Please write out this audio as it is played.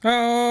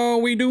How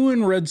we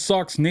doing, Red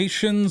Sox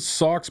Nation?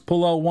 Sox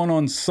pull out one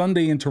on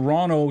Sunday in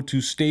Toronto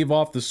to stave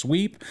off the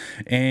sweep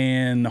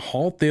and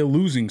halt their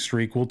losing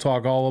streak. We'll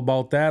talk all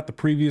about that the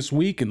previous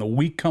week and the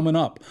week coming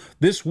up.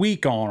 This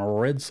week on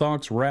Red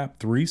Sox Wrap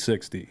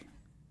 360.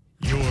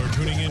 You're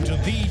tuning into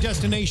the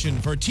destination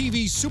for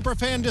TV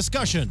superfan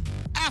discussion,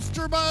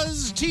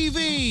 AfterBuzz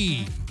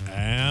TV.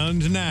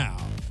 And now,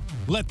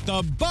 let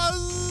the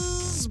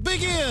buzz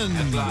begin.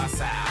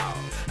 Blast out,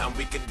 and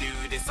we can do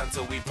this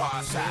until we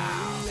pass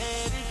out.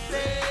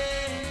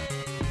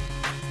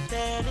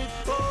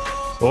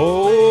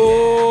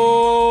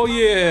 Oh,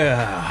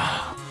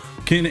 yeah.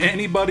 Can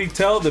anybody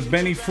tell that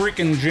Benny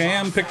freaking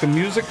Jam picked the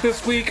music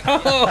this week?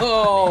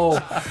 Oh,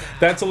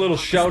 that's a little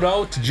shout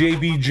out to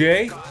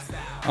JBJ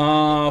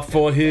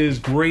for his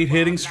great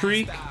hitting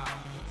streak.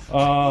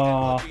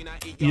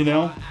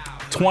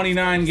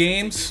 29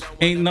 games,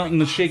 ain't nothing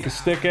to shake a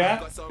stick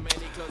at.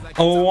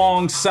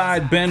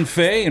 Alongside Ben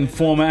Fay and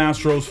former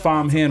Astros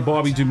farmhand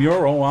Bobby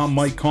DeMuro, I'm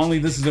Mike Conley.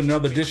 This is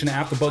another edition of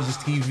AfterBuzz's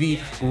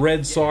TV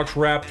Red Sox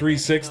Wrap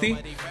 360.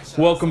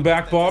 Welcome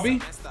back, Bobby.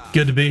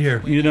 Good to be here.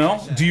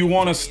 Do you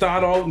want to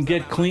start out and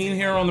get clean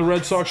here on the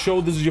Red Sox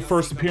show? This is your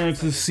first appearance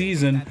this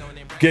season.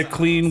 Get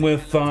clean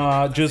with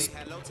just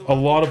a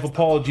lot of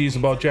apologies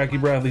about Jackie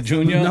Bradley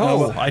Jr.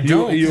 No, I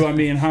don't.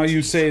 How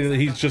you say that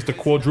he's just a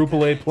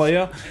quadruple A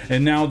player,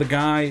 and now the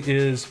guy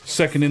is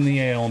second in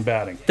the AL in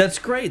batting. That's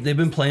great. They've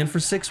been playing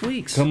for 6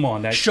 weeks. Come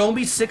on. Show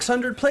me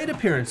 600 plate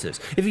appearances.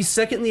 If he's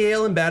second in the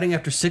AL in batting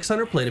after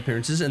 600 plate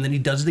appearances, and then he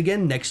does it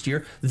again next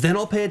year, then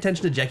I'll pay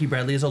attention to Jackie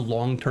Bradley as a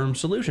long-term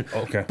solution.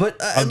 Okay.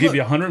 But I'll give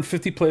you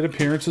 150 plate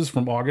appearances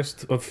from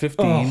August of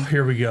 15. Oh,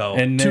 here we go.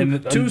 And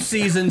then two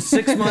seasons,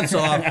 6 months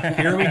off.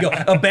 Here we go.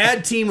 A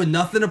bad team with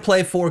nothing to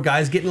play for.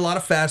 Guys getting a lot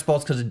of fastballs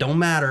because it don't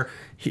matter.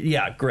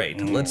 Yeah, great.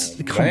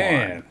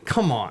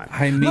 Come on.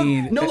 I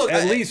mean, look,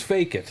 at least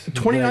fake it.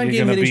 29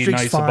 game hitting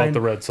streak's nice fine. about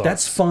the Red Sox.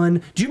 That's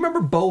fun. Do you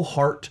remember Bo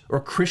Hart or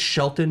Chris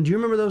Shelton? Do you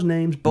remember those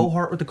names? Bo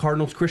Hart with the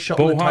Cardinals, Chris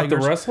Shelton with the Bo Hart,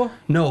 Tigers. the wrestler?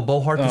 No, Bo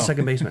Hart, the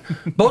second baseman.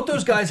 Both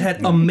those guys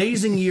had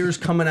amazing years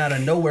coming out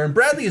of nowhere, and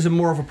Bradley is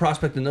more of a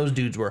prospect than those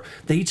dudes were.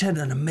 They each had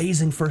an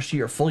amazing first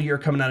year, full year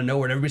coming out of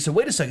nowhere, and everybody said,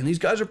 wait a second, these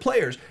guys are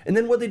players. And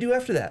then what'd they do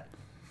after that?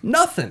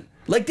 Nothing.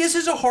 Like, this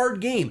is a hard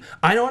game.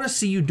 I want to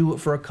see you do it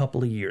for a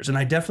couple of years, and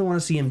I definitely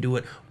want to see him do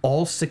it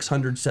all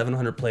 600,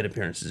 700 plate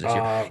appearances this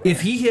year.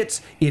 If he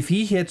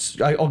hits,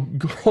 I'll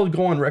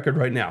go on record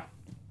right now.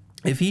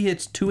 If he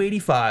hits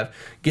 285,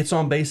 gets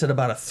on base at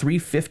about a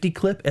 350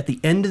 clip at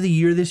the end of the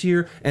year this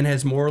year, and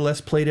has more or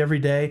less played every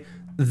day,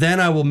 then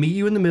I will meet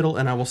you in the middle,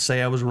 and I will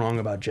say I was wrong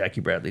about Jackie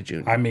Bradley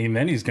Jr. I mean,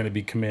 then he's going to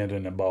be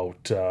commanding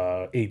about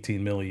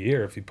 $18 million a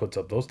year if he puts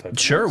up those types of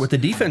Sure, numbers. with the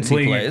defense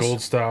he plays. Gold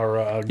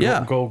Star,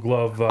 Gold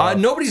Glove.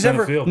 Nobody's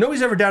center ever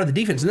field. doubted the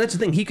defense, and that's the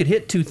thing. He could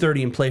hit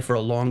 230 and play for a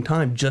long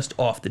time just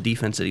off the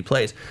defense that he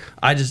plays.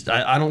 I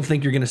don't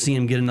think you're going to see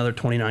him get another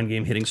 29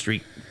 game hitting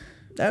streak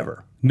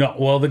ever. No,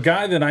 well, the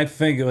guy that I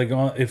think,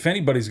 if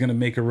anybody's going to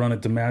make a run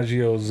at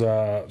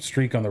DiMaggio's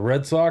streak on the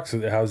Red Sox,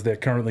 how's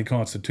that currently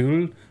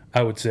constituted,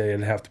 I would say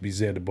it'd have to be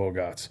Xander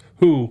Bogaerts,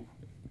 who,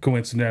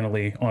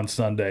 coincidentally, on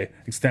Sunday,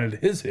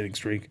 extended his hitting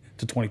streak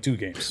to 22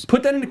 games.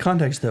 Put that into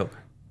context, though.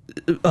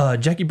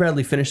 Jackie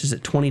Bradley finishes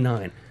at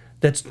 29.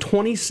 That's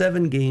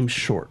 27 games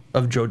short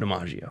of Joe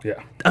DiMaggio.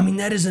 Yeah. I mean,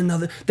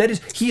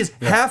 he is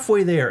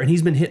halfway there, and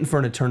he's been hitting for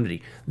an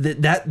eternity.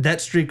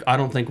 That streak, I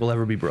don't think will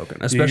ever be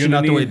broken, especially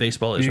not the way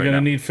baseball is right now. You're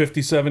going to need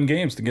 57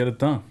 games to get it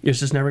done. It's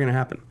just never going to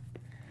happen.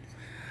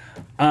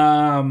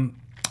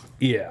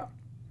 Yeah.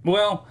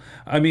 Well,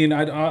 I mean,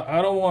 I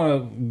don't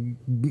want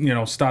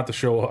to, start the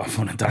show off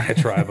on a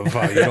diatribe of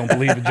how you don't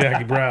believe in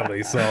Jackie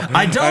Bradley. So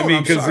I don't. I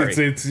mean, because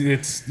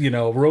it's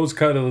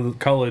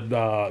rose-colored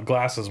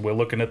glasses. We're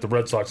looking at the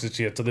Red Sox this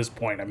year to this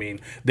point. I mean,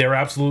 they're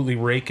absolutely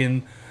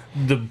raking.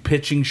 The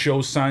pitching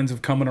shows signs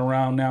of coming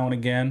around now and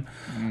again.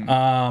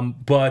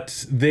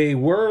 But they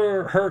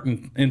were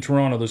hurting in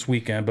Toronto this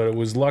weekend, but it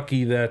was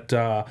lucky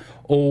that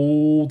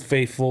old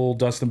faithful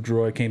Dustin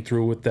Pedroia came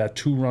through with that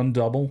 2-run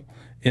double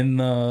in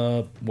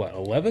the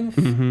 11th?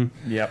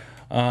 Mm-hmm. Yep.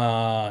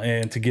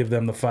 And to give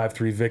them the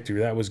 5-3 victory.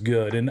 That was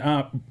good. And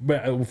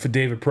for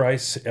David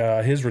Price,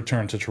 his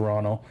return to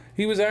Toronto,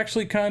 he was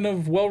actually kind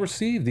of well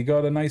received. He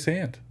got a nice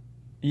hand.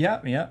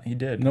 Yeah, he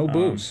did. No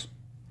booze.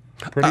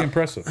 Pretty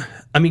impressive.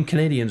 I mean,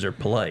 Canadians are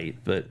polite,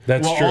 but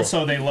That's true.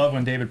 Also, they love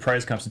when David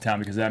Price comes to town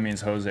because that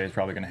means Jose is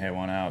probably going to hit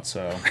one out.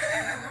 So,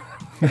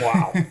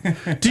 Wow.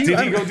 Did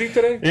he go deep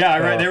today? yeah,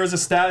 right. There was a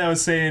stat that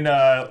was saying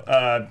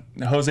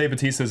Jose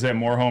Bautista's hit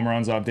more home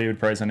runs off David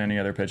Price than any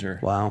other pitcher.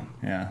 wow.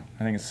 Yeah,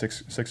 I think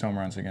it's six home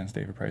runs against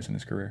David Price in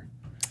his career.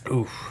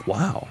 Oof.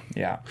 Wow.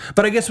 Yeah.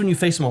 But I guess when you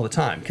face him all the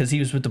time, because he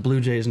was with the Blue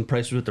Jays and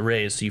Price was with the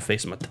Rays, so you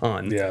face him a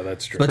ton. Yeah,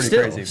 that's true. But Pretty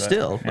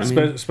still, crazy, but-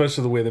 I mean,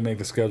 Especially the way they make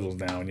the schedules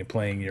now, and you're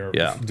playing your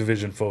Yeah.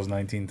 division foes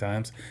 19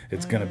 times,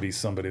 it's going to be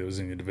somebody that was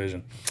in your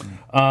division.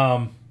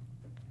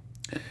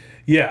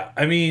 Yeah,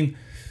 I mean,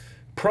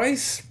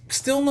 Price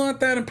still not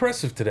that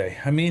impressive today.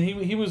 I mean,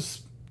 he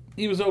was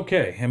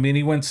okay. I mean,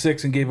 he went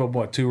 6 and gave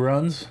up 2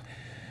 runs.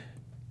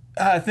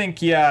 I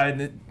think,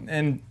 yeah,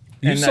 and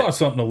You saw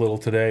something a little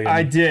today.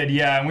 I did,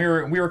 yeah, and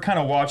we were kind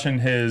of watching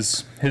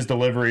his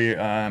delivery.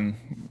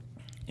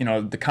 You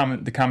know, the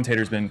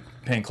commentator's been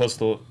paying close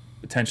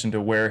attention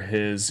to where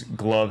his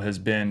glove has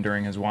been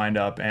during his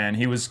windup, and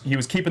he was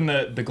keeping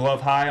the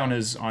glove high on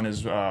his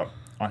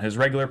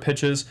regular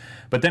pitches,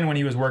 but then when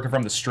he was working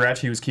from the stretch,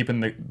 he was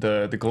keeping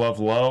the glove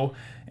low,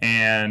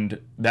 and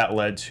that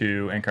led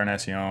to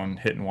Encarnacion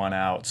hitting one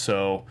out.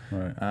 So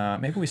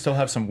maybe we still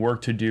have some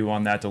work to do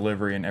on that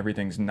delivery, and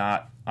everything's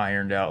not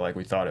ironed out like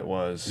we thought it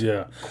was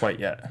quite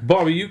yet.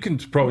 Bobby, you can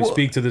probably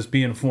speak to this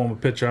being a former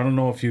pitcher. I don't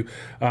know if you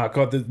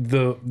caught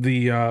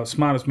the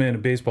smartest man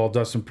in baseball,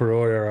 Dustin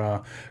Pedroia,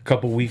 a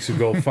couple weeks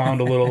ago, found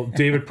a little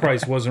David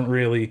Price wasn't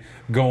really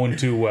going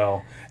too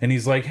well. And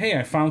he's like, hey,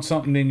 I found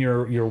something in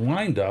your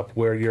windup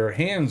where your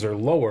hands are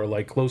lower,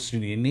 like closer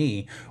to your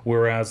knee,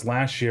 whereas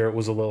last year it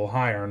was a little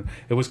higher. And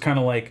it was kind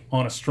of like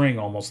on a string,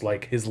 almost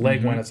like his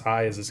leg went as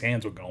high as his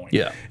hands were going.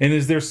 Yeah. And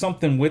is there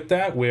something with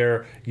that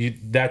where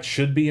that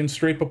should be in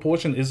straight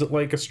proportion? Is it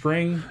like a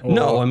string? Or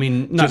No, I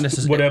mean, not just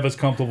necessarily. whatever's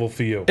comfortable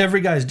for you.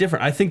 Every guy's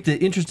different. I think the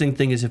interesting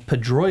thing is if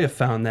Pedroia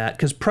found that,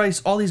 because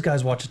Price, all these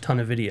guys watch a ton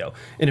of video,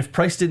 and if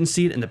Price didn't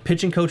see it, and the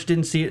pitching coach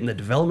didn't see it, and the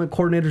development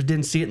coordinators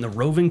didn't see it, and the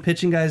roving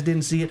pitching guys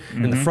didn't see it,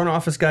 and the front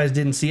office guys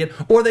didn't see it,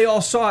 or they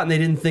all saw it and they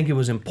didn't think it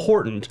was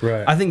important,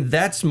 Right. I think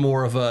that's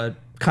more of a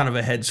kind of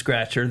a head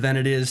scratcher than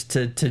it is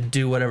to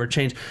do whatever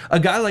change. A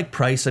guy like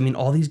Price, I mean,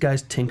 all these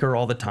guys tinker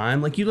all the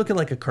time. Like you look at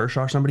like a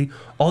Kershaw or somebody,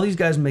 all these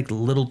guys make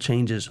little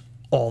changes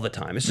all the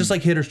time. It's just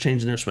like hitters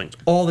changing their swings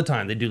all the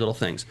time. They do little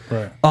things.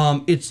 Right.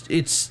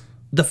 It's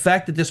the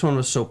fact that this one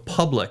was so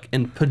public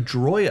and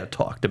Pedroia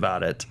talked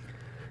about it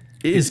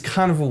is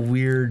kind of a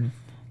weird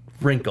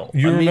wrinkle.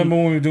 You I mean, remember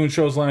when we were doing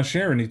shows last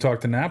year and he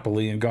talked to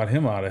Napoli and got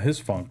him out of his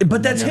funk.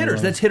 But that's hitters.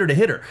 That's hitter to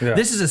hitter. Yeah.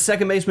 This is a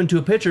second baseman to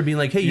a pitcher being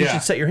like, hey, you Yeah.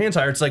 should set your hands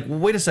higher. It's like, well,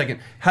 wait a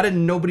second. How did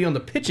nobody on the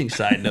pitching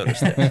side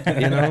notice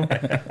that? You know?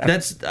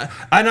 That's, and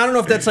I don't know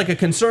if that's like a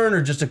concern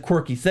or just a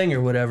quirky thing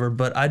or whatever,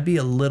 but I'd be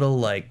a little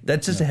like,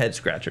 that's just a head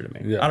scratcher to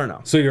me. Yeah. I don't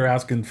know. So you're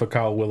asking for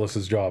Kyle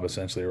Willis's job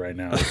essentially right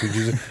now.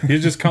 You're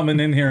just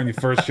coming in here in your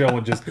first show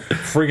and just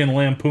friggin'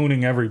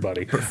 lampooning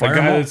everybody. A fire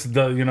guy him up. that's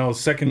the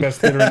second best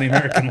hitter in the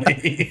American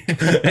League,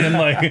 and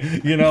like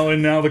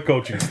and now the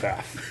coaching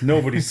staff.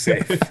 Nobody's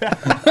safe.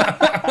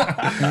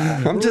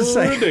 I'm just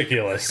saying.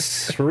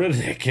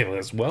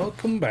 Ridiculous.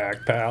 Welcome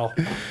back, pal.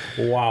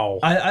 Wow.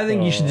 I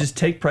think you should just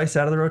take Price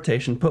out of the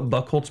rotation, put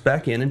Buchholz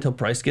back in until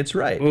Price gets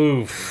right.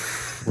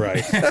 Oof. Right.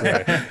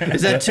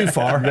 Is that too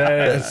far?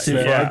 That's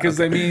too far.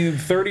 Because I mean,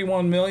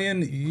 31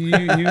 million.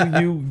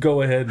 You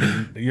go ahead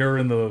and you're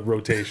in the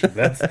rotation.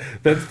 That's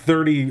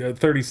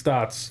 30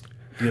 starts.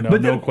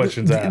 No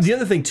questions asked. The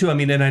other thing too, I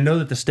mean, and I know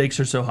that the stakes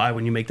are so high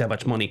when you make that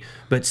much money,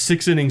 but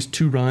 6 innings,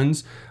 2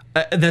 runs,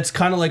 that's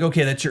kind of like,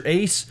 okay, that's your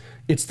ace.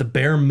 It's the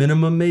bare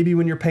minimum maybe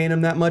when you're paying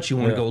him that much. You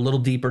want to go a little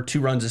deeper. 2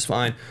 runs is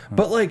fine.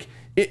 But like,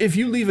 if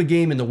you leave a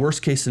game in the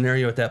worst case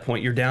scenario at that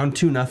point, you're down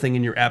 2-0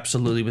 and you're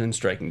absolutely within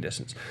striking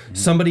distance.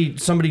 Somebody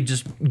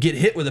just get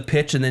hit with a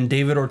pitch and then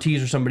David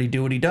Ortiz or somebody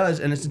do what he does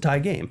and it's a tie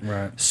game.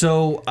 Right.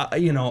 So,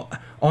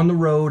 on the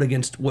road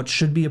against what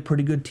should be a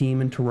pretty good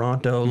team in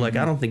Toronto, like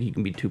I don't think you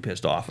can be too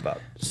pissed off about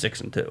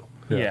 6-2.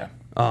 Yeah.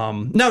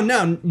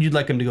 Now you'd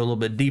like him to go a little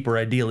bit deeper,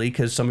 ideally,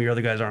 because some of your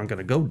other guys aren't going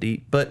to go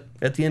deep. But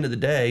at the end of the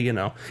day,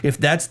 if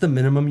that's the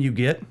minimum you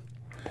get,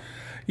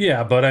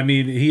 yeah, but I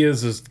mean, he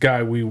is this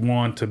guy we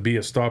want to be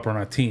a stopper on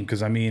our team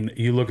because I mean,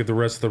 you look at the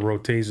rest of the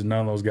rotation,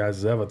 none of those guys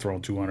has ever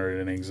thrown 200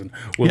 innings, and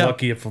we're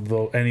lucky if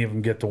any of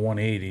them get to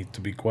 180,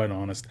 to be quite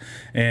honest.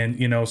 And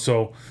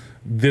so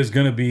there's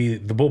going to be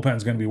the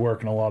bullpen's going to be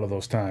working a lot of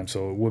those times,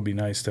 so it would be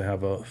nice to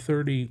have a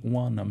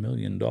 $31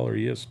 million a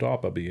year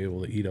stopper be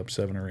able to eat up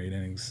 7 or 8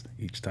 innings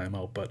each time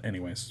out. But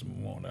anyways,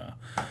 we won't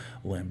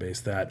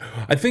lambaste that.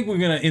 I think we're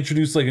going to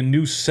introduce like a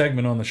new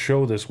segment on the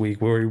show this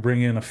week where we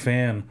bring in a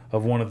fan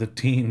of one of the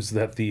teams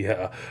that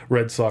the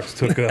Red Sox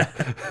took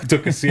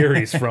a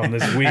series from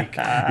this week,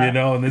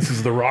 and this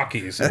is the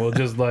Rockies. We'll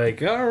just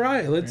like, all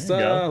right, let's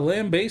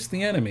lambaste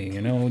the enemy,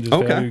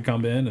 just have you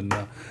come in and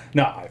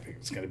no, I think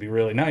it's going to be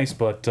really nice.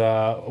 But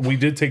we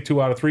did take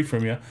 2 out of 3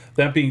 from you.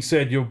 That being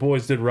said, your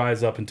boys did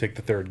rise up and take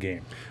the 3rd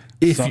game.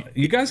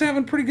 You guys are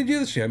having a pretty good year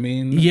this year. I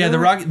mean, yeah, the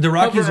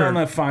Rockies are on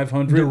that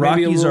 500. The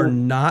Rockies are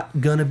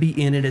not going to be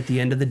in it at the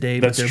end of the day,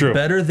 but they're true.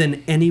 better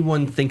than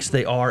anyone thinks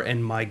they are.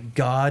 And my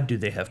God, do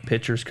they have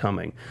pitchers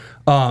coming?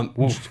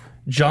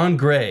 John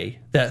Gray,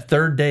 that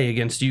 3rd day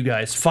against you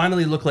guys,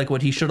 finally looked like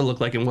what he should have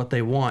looked like and what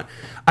they want.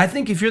 I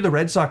think if you're the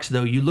Red Sox,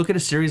 though, you look at a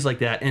series like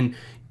that and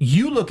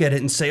you look at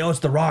it and say, oh, it's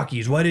the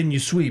Rockies. Why didn't you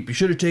sweep? You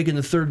should have taken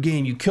the 3rd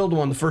game. You killed them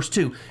on the first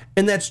 2.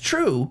 And that's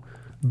true,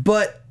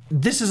 but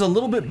this is a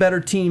little bit better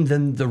team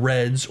than the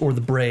Reds or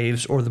the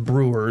Braves or the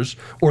Brewers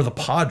or the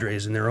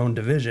Padres in their own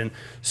division.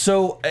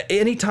 So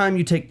anytime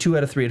you take 2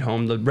 out of 3 at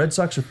home, the Red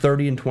Sox are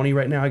 30-20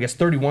 right now. I guess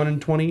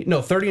 31-20.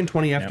 No,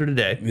 30-20 after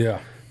today. Yeah.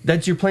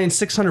 That's you're playing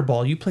 600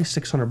 ball. You play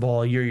 600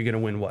 ball a year, you're going to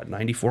win what,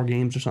 94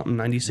 games or something,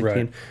 96 Right.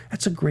 games.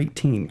 That's a great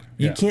team.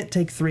 You Yeah. can't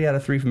take 3 out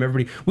of 3 from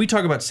everybody. We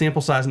talk about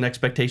sample size and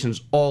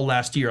expectations all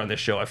last year on this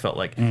show. I felt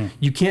like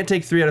you can't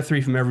take 3 out of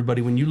 3 from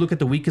everybody. When you look at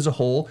the week as a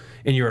whole,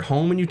 and you're at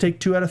home and you take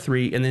 2 out of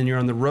 3, and then you're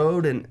on the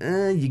road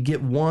and you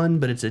get 1,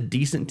 but it's a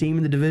decent team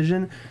in the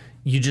division.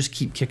 You just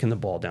keep kicking the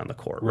ball down the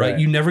court, right? Right.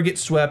 You never get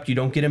swept. You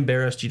don't get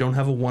embarrassed. You don't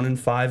have a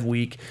 1-5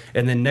 week.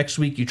 And then next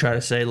week you try to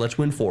say, let's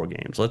win 4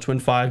 games. Let's win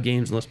 5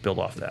 games and let's build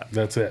off that.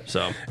 That's it.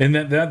 So- and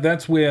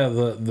that's where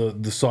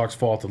the Sox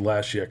faltered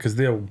last year, because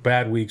their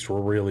bad weeks were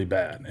really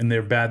bad, and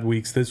their bad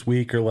weeks this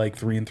week are like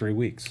 3 in 3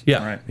 weeks.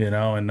 Yeah. Right. You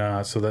know,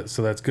 and so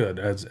that's good,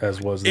 as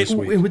was this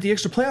week. And with the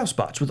extra playoff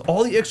spots, with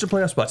all the extra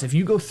playoff spots, if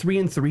you go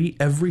 3-3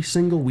 every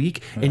single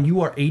week and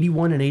you are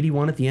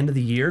 81-81 at the end of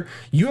the year,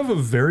 you have a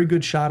very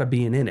good shot of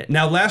being in it.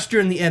 Now, last year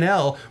in the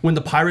NL, when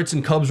the Pirates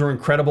and Cubs were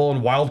incredible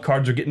and wild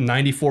cards are getting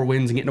 94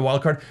 wins and getting a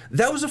wild card,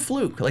 that was a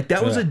fluke. Like,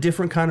 that was Yeah. a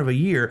different kind of a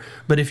year.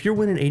 But if you're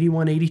winning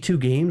 81, 82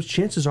 games,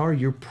 chances are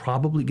you're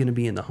probably going to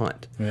be in the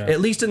hunt. Yeah.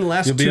 At least in the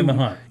last You'll be in the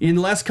hunt. in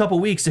the last couple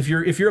weeks, if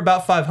you're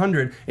about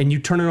 500 and you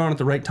turn it on at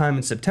the right time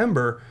in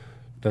September,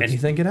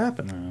 anything can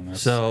happen.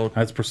 So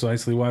That's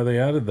precisely why they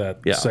added that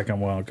Yeah. second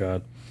wild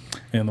card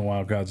and the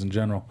wild cards in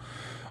general.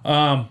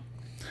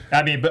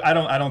 I mean, but I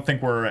don't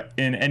think we're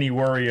in any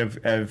worry of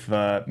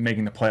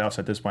making the playoffs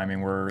at this point. I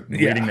mean, we're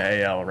leading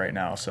the AL right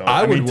now, so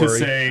I would mean,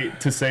 worry.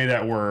 to say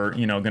that we're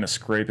going to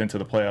scrape into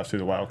the playoffs through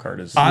the wild card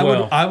is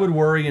I would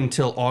worry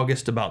until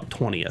August about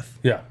 20th.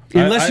 Yeah.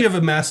 Unless I- you have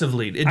a massive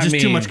lead. It just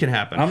too much can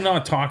happen. I'm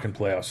not talking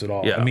playoffs at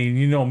all. Yeah. I mean,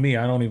 you know me,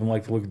 I don't even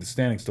like to look at the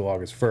standings till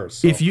August 1st.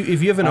 So. if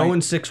you have an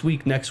 0-6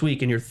 week next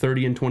week and you're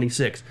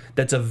 30-26,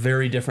 that's a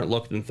very different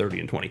look than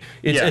 30-20.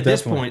 It's Yeah, at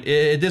this definitely.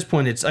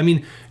 point it's I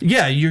mean,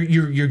 yeah,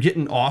 you're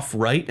getting off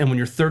right, and when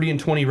you're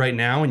 30-20 right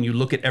now and you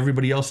look at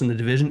everybody else in the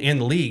division and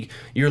the league,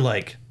 you're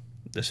like,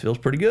 this feels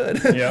pretty good.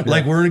 Yeah.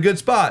 Like, we're in a good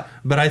spot.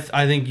 But I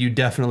think you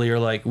definitely are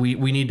like, we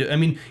need to. I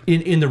mean,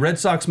 in the Red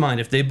Sox mind,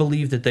 if they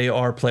believe that they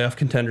are playoff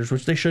contenders,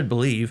 which they should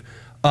believe,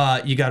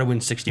 you got to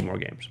win 60 more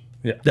games.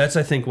 Yeah. That's,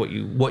 I think, what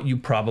your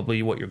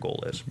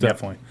goal is.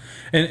 Definitely.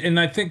 And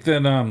I think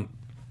that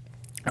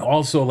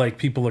also, like,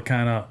 people are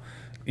kind of,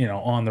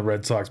 on the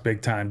Red Sox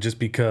big time just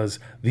because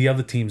the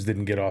other teams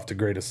didn't get off to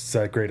greatest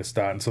start,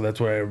 and so that's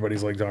why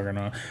everybody's like talking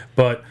on.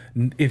 But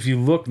if you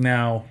look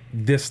now,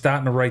 they're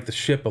starting to right the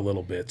ship a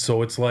little bit.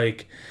 So it's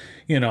like,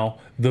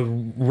 the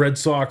Red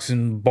Sox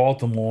and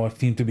Baltimore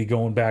seem to be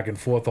going back and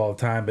forth all the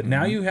time. But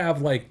now you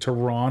have like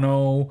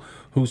Toronto,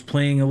 who's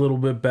playing a little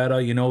bit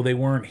better. They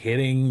weren't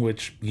hitting,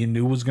 which you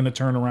knew was going to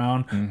turn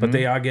around, but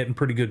they are getting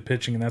pretty good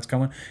pitching, and that's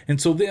coming.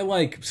 And so they're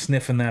like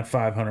sniffing that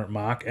 500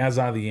 mark, as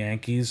are the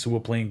Yankees, who are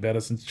playing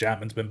better since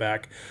Chapman's been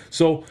back.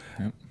 So,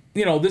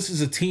 this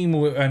is a team,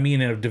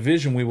 in a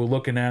division we were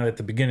looking at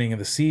the beginning of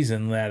the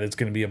season that it's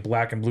going to be a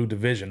black and blue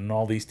division, and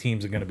all these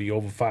teams are going to be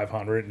over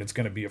 500, and it's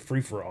going to be a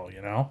free-for-all,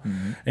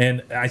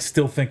 And I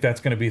still think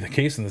that's going to be the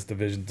case in this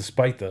division,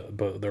 despite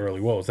the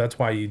early woes. That's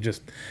why you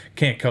just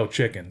can't count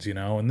chickens,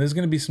 And there's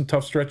going to be some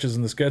tough stretches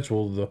in the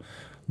schedule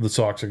the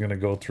Sox are going to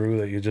go through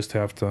that you just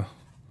have to...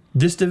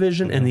 This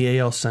division and the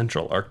AL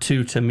Central are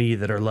two, to me,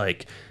 that are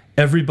like,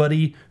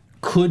 everybody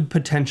could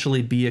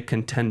potentially be a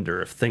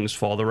contender if things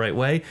fall the right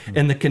way,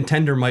 and the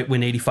contender might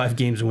win 85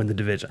 games and win the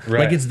division.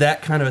 Right. Like, it's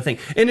that kind of a thing.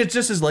 And it's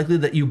just as likely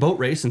that you boat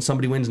race and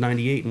somebody wins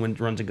 98 and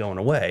runs it going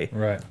away.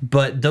 Right.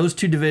 But those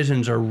two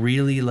divisions are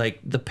really, like,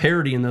 the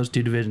parity in those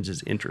two divisions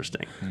is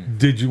interesting.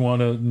 Did you want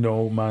to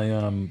know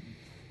my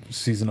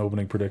season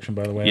opening prediction,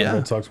 by the way, Yeah. on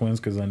Red Sox wins?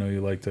 Because I know you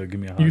like to give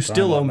me a hard You time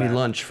still on owe me that.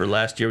 lunch for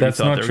last year when That's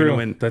you thought not they were true. going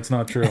to win. That's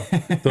not true.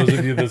 Those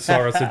of you that saw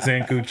us at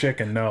Zanku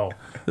Chicken, no.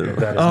 That is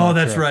Oh, not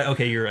that's true. right.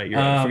 Okay, you're right.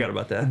 I forgot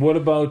about that. What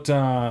about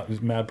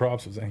mad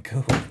props with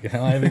Zanku?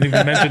 I haven't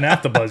even mentioned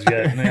AfterBuzz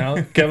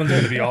yet. Kevin's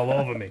going to be all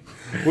over me.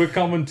 We're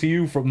coming to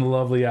you from the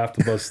lovely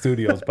AfterBuzz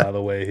Studios, by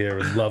the way, here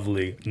in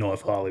lovely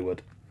North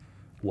Hollywood.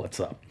 What's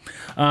up?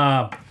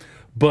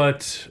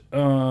 But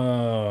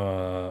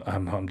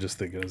I'm just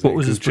thinking of What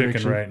was Zanku his Chicken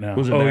prediction? right now.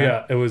 Was it Oh, bad?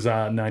 yeah. It was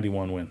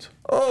 91 wins.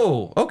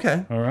 Oh,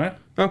 okay. All right?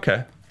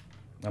 Okay.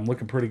 I'm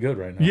looking pretty good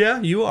right now.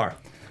 Yeah, you are.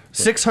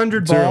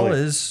 600 It's ball early.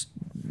 is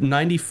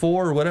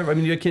 94 or whatever. I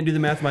mean, I can't do the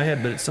math in my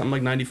head, but it's something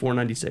like 94,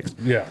 96.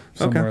 Yeah,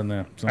 somewhere Okay. in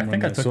there. I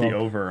think I took So, the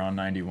over on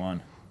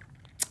 91.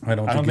 I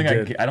don't I don't think think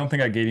you did. I don't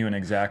think I gave you an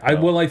exact.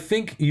 I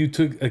think you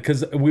took,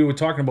 because we were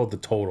talking about the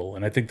total,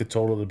 and I think the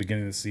total at the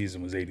beginning of the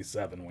season was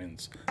 87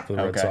 wins for the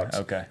Red Okay, Sox.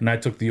 okay. And I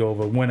took the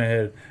over, went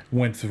ahead,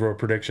 went through a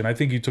prediction. I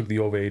think you took the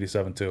over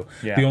 87 too.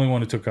 Yeah. The only one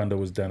who took under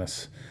was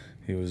Dennis.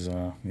 He was,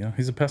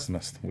 he's a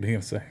pessimist. What are you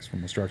gonna say? He's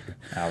from Ostrowski.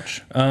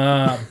 Ouch.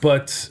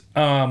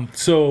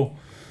 So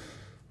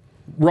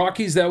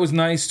Rockies, that was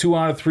nice. 2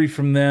 out of 3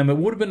 from them. It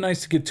would have been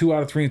nice to get 2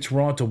 out of 3 in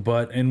Toronto,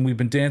 and we've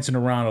been dancing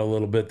around a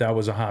little bit. That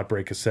was a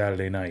heartbreaker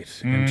Saturday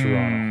night in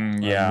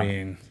Toronto. yeah. I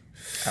mean,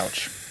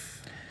 Ouch.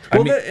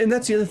 Well, mean- and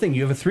that's the other thing.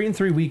 You have a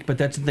 3-3 week, but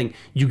that's the thing.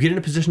 You get in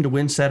a position to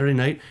win Saturday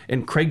night,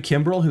 and Craig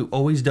Kimbrell, who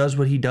always does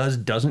what he does,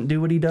 doesn't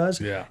do what he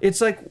does. Yeah.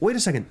 It's like, wait a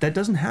second, that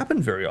doesn't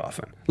happen very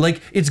often.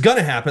 Like, it's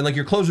gonna happen. Like,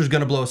 your closer's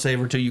gonna blow a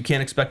save or two. You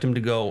can't expect him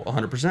to go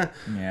 100%.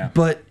 Yeah.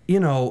 But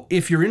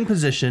if you're in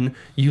position,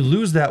 you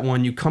lose that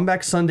one, you come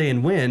back Sunday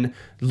and win.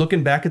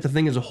 Looking back at the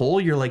thing as a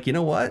whole, you're like, you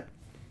know what?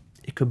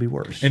 It could be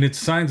worse. And it's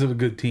signs of a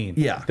good team.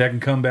 Yeah. That can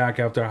come back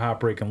after a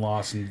heartbreaking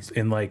loss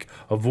and like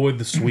avoid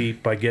the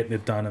sweep by getting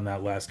it done in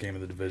that last game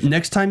of the division.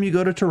 Next time you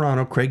go to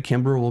Toronto, Craig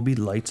Kimbrell will be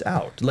lights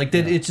out. Like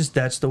that, it's just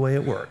that's the way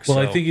it works. Well,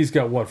 I So- think he's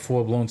got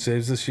 4 blown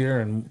saves this year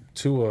and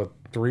 2 or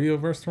 3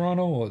 versus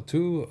Toronto or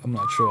 2. I'm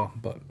not sure,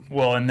 but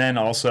Well, and then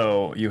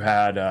also you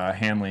had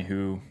Hanley,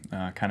 who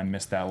kind of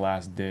missed that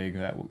last dig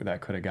that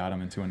could have got him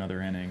into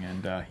another inning,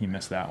 and he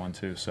missed that one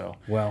too. So,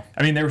 Well.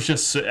 I mean, there was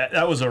just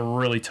that was a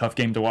really tough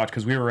game to watch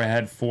because we were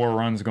ahead 4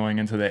 runs going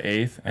into the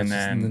 8th, and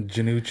then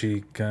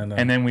Janucci kind of.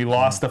 and then we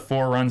lost the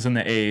 4 runs in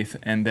the 8th,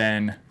 and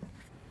then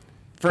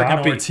freaking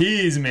Poppy.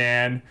 Ortiz,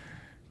 man,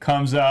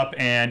 comes up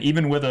and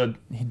even with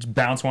he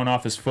bounced one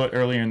off his foot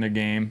earlier in the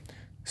game,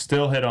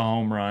 still hit a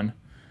home run.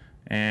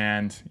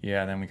 And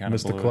then we kind of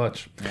Missed the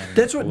clutch.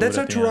 That's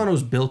how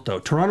Toronto's built, though.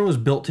 Toronto is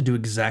built to do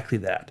exactly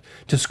that,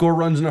 to score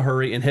runs in a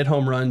hurry and hit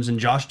home runs. And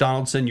Josh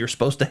Donaldson, you're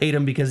supposed to hate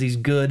him because he's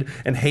good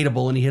and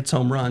hateable and he hits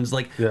home runs.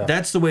 Like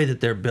that's the way that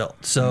they're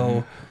built.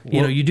 So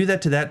you do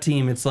that to that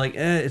team, it's like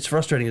it's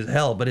frustrating as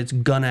hell, but it's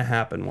gonna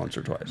happen once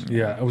or twice.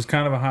 Yeah, it was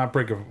kind of a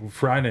heartbreaker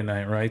Friday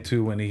night, right?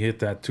 Too, when he hit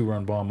that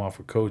 2-run bomb off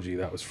of Koji.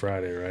 That was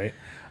Friday, right?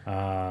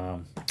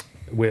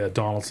 Where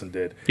Donaldson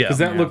did, because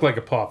that looked like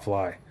a pop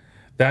fly.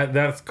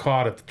 That's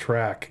caught at the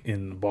track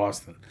in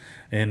Boston,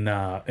 and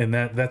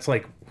that's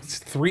like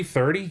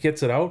 330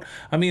 gets it out.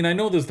 I mean, I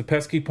know there's the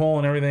pesky pole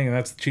and everything, and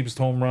that's the cheapest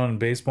home run in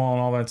baseball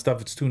and all that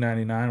stuff. It's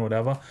 $2.99,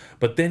 whatever.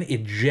 But then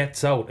it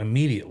jets out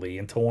immediately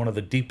into one of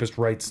the deepest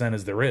right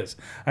centers there is.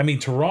 I mean,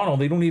 Toronto,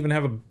 they don't even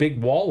have a big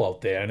wall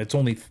out there, and it's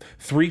only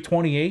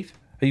 328.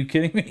 Are you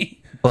kidding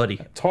me, Buddy?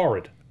 It's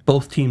horrid.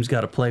 Both teams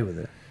got to play with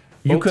it.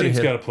 Both teams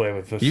got to play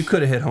with this. You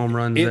could have hit home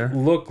runs It there.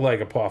 looked like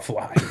a pop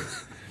fly.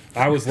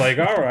 I was like,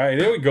 all right,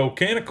 there we go,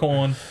 can of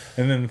corn.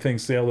 And then the thing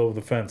sailed over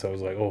the fence. I was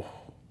like, oh,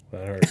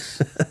 that hurts.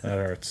 That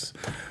hurts.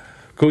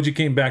 Koji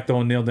came back, though,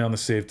 and nailed down the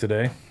save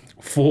today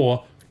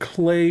for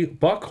Clay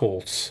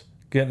Buchholz,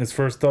 getting his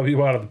first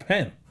W out of the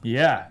pen.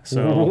 Yeah.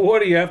 So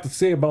What do you have to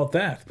say about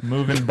that?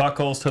 moving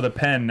Buchholz to the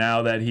pen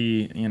now that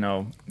he,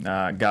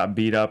 got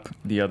beat up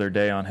the other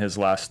day on his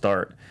last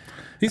start.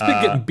 He's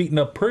been getting beaten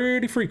up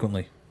pretty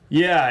frequently.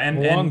 Yeah, and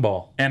Long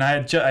ball. And I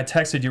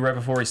texted you right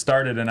before he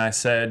started, and I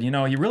said, you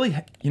really,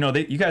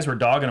 you guys were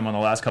dogging him on the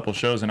last couple of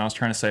shows, and I was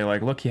trying to say,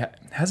 like, look, he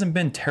hasn't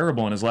been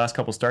terrible in his last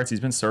couple starts. He's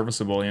been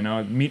serviceable,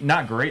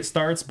 not great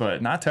starts,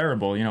 but not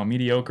terrible.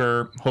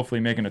 Mediocre. Hopefully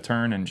making a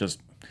turn, and just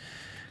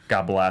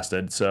got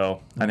blasted.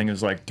 So I think it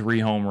was like 3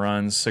 home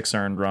runs, 6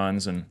 earned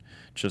runs, and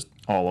just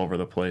all over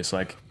the place.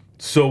 Like,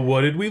 So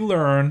what did we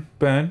learn,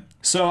 Ben?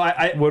 so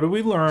What did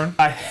we learn?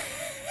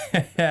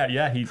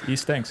 yeah, he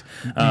stinks.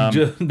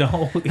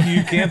 No,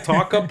 you can't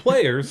talk up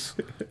players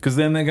because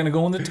then they're going to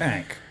go in the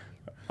tank.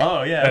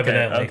 Oh yeah,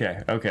 Evidently.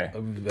 okay.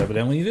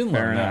 Evidently, you didn't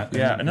learn enough. that.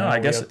 Yeah, And no, now I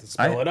we guess have to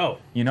spell it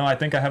out. I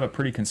think I have a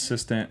pretty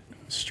consistent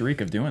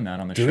streak of doing that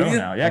on the Do show you?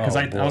 now. Yeah, because Oh,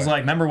 I was boy. like,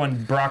 remember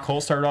when Brock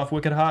Holt started off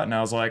wicked hot, and I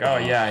was like, oh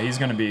yeah, he's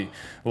going to be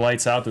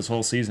lights out this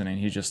whole season, and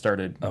he just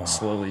started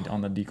slowly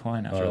on the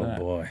decline after Oh that.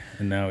 boy!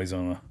 And now he's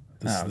on a.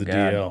 This is the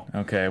God. DL.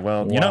 Okay,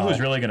 well, you know Wow. who's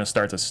really going to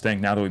start to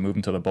stink now that we move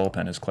him to the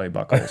bullpen is Clay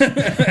Buchholz.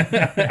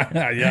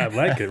 Yeah, I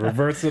like it.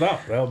 Reverse it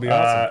up. That'll be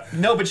awesome.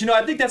 No, but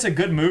I think that's a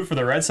good move for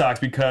the Red Sox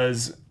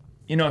because,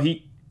 I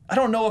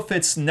don't know if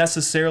it's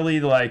necessarily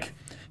like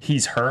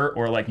he's hurt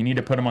or like you need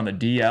to put him on the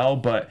DL,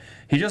 but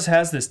he just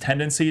has this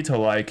tendency to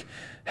like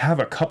have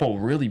a couple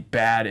really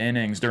bad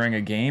innings during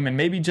a game and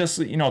maybe just,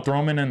 throw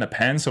him in the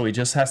pen so he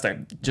just has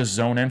to just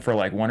zone in for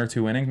like 1 or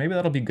 2 innings. Maybe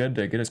that'll be good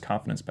to get his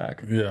confidence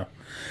back. Yeah,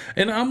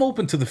 and I'm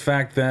open to the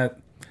fact that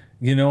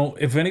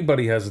if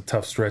anybody has a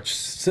tough stretch,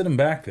 sit him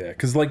back there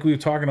because, like we were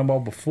talking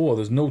about before,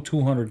 there's no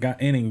 200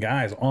 inning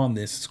guys on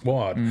this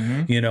squad.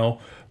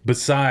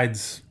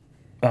 Besides.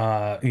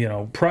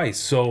 Price.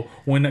 So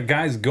when a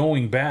guy's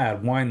going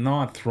bad, why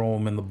not throw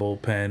him in the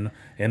bullpen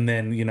and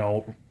then,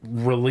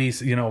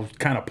 release,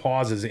 kind of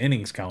pause his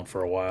innings count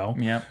for a while.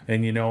 Yep.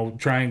 And,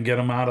 try and get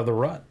him out of the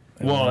rut.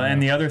 Well,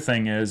 and the other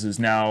thing is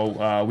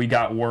now we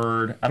got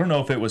word, I don't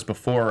know if it was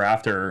before or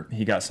after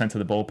he got sent to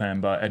the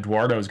bullpen, but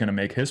Eduardo is going to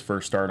make his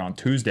first start on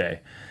Tuesday.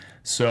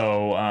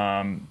 So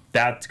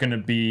that's going to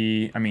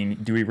be. I mean,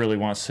 do we really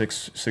want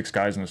six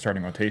guys in the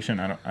starting rotation?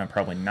 I'm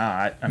probably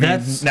not. I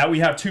mean, now we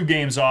have 2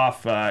 games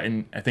off. I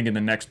think in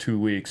the next 2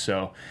 weeks.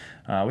 So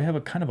we have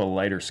a kind of a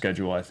lighter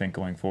schedule, I think,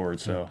 going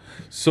forward. So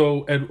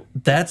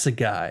That's a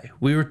guy.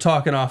 We were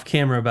talking off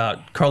camera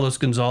about Carlos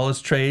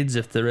Gonzalez trades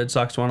if the Red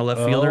Sox want a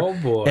left fielder. Oh,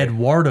 boy.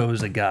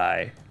 Eduardo's a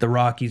guy the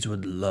Rockies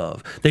would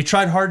love. They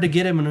tried hard to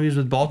get him when he was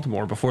with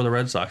Baltimore before the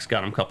Red Sox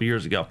got him a couple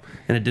years ago,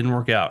 and it didn't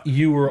work out.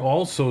 you were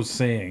also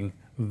saying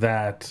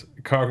that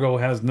Cargo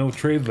has no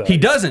trade value. He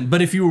doesn't,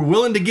 but if you were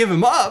willing to give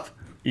him up,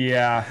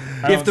 Yeah.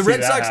 if the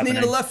Red Sox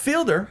needed a left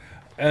fielder,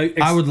 I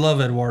I would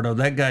love Eduardo.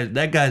 That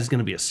guy's going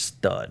to be a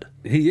stud.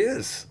 He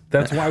is.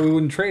 That's why we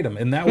wouldn't trade him,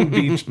 and that would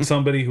be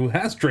somebody who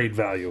has trade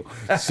value.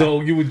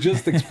 So you were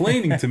just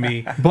explaining to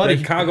me Buddy.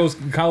 that Carlos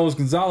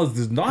Gonzalez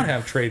does not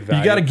have trade value.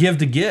 You got to give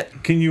to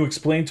get. Can you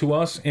explain to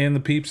us and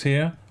the peeps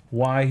here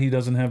why he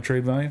doesn't have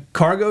trade value?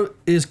 Cargo,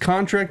 his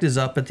contract is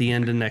up at the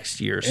end of next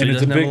year, so And he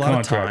it's a doesn't have big a lot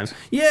contract. of time.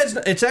 Yeah,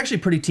 it's actually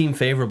pretty team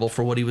favorable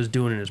for what he was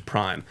doing in his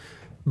prime.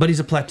 But he's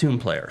a platoon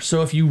player.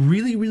 So if you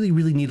really, really,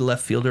 really need a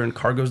left fielder and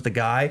Cargo's the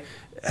guy,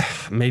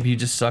 maybe you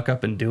just suck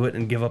up and do it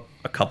and give up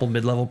a couple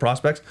mid-level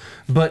prospects.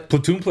 But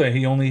Platoon player,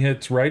 he only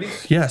hits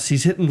righties. yes,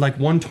 he's hitting like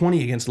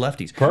 120 against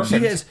lefties.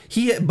 Perfect.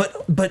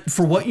 But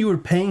for what you were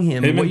paying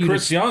him, Him what and you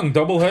Chris Young,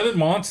 double-headed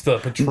monster,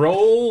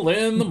 patrol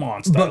and the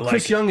monster. I But like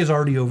Chris it. Young is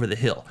already over the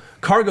hill.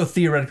 Cargo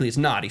theoretically is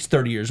not. He's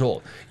 30 years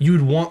old. You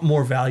would want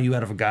more value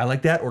out of a guy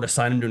like that or to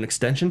sign him to an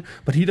extension,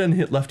 but he doesn't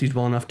hit lefties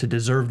well enough to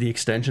deserve the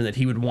extension that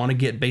he would want to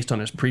get based on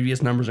his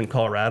previous numbers in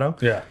Colorado.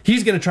 Yeah.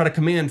 He's going to try to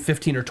command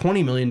 $15 or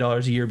 $20 million a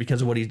year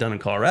because of what he's done in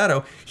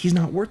Colorado. He's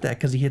not worth that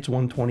because he hits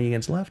 120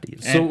 against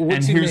lefties. So what's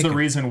and he here's the making?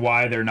 reason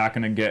why they're not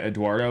going to get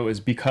Eduardo is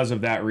because of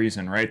that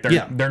reason, right?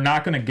 They're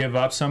not going to give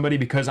up somebody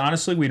because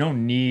honestly, we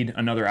don't need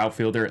another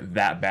outfielder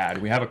that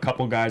bad. We have a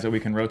couple guys that we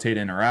can rotate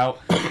in or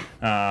out.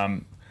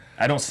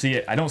 I don't see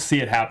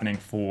it happening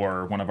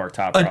for one of our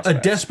top A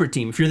prospects. desperate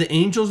team. If you're the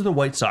Angels or the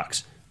White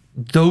Sox,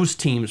 those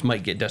teams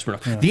might get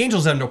desperate. Yeah. The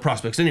Angels have no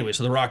prospects anyway,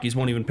 so the Rockies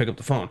won't even pick up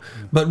the phone.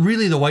 But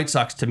really, the White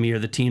Sox, to me, are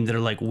the team that are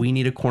like, we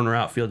need a corner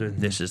outfielder.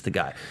 This is the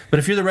guy. But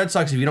if you're the Red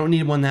Sox, if you don't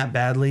need one that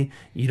badly,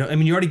 you don't. I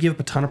mean, you already give up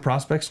a ton of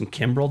prospects and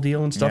Kimbrel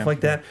deal and stuff like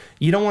that.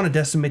 You don't want to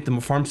decimate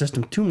the farm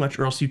system too much,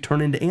 or else you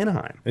turn into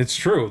Anaheim. It's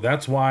true.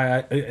 That's why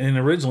and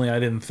originally I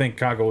didn't think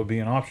Cargo would be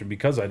an option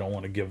because I don't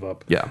want to give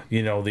up,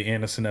 the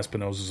Anderson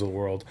Espinosas of the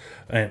world,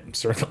 and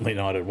certainly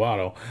not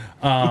Eduardo.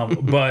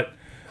 But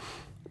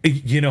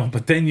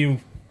then you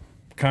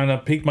kind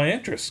of piqued my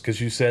interest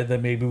because you said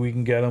that maybe we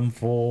can get him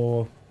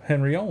for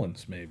Henry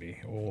Owens, maybe,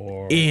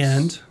 or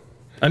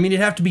I mean,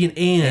 it'd have to be an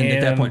and at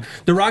that point.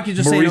 The Rockies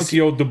just saying,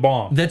 Mauricio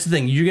Dubon. That's the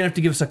thing. You're gonna have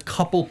to give us a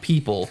couple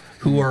people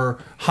who are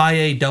high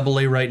A, double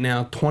A right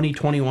now, 20,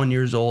 21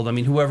 years old. I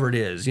mean, whoever it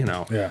is,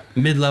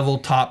 mid-level,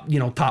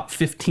 top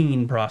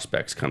 15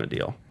 prospects kind of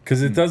deal.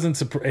 Because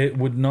it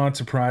would not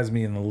surprise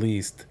me in the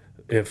least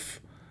if,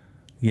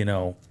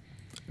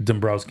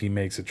 Dombrowski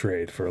makes a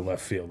trade for a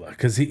left fielder.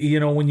 Because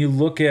when you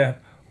look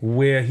at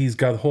where he's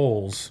got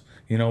holes,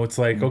 it's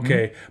like,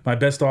 okay, my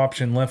best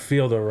option left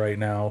fielder right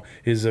now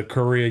is a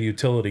career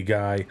utility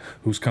guy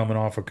who's coming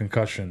off a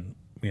concussion,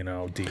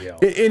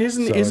 DL. And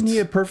isn't he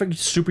a perfect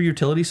super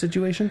utility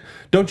situation?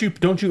 Don't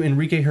you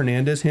Enrique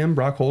Hernandez him,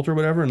 Brock Holt or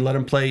whatever, and let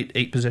him play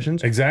 8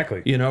 positions?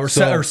 Exactly. Or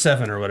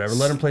 7 or whatever.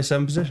 Let him play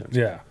 7 positions.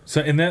 Yeah.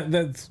 So and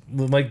that's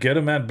like get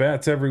him at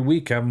bats every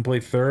week. Have him play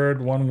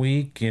third one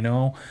week.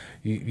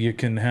 You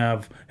can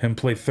have him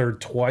play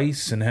third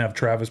twice and have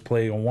Travis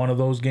play on one of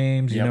those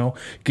games.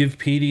 Give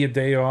Petey a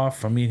day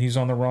off. I mean, he's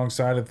on the wrong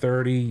side of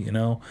 30.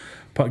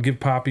 Give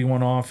Poppy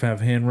one off. Have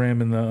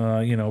Hanram in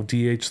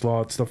the DH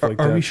slot, stuff like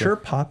that. Are we sure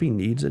Poppy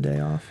needs a day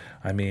off?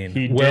 I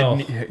mean,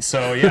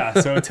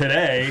 So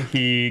today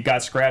he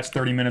got scratched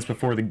 30 minutes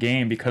before the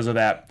game because of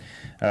that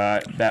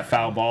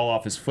foul ball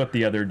off his foot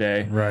the other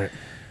day. Right.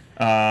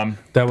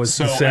 That was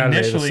so Saturday,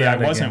 initially I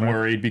wasn't game, right?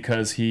 worried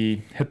because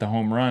he hit the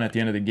home run at the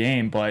end of the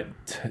game, but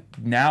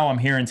now I'm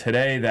hearing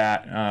today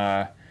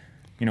that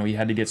he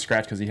had to get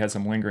scratched because he had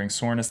some lingering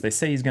soreness. They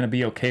say he's going to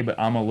be okay, but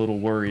I'm a little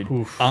worried.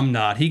 Oof. I'm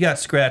not. He got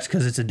scratched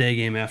because it's a day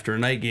game after a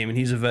night game, and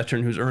he's a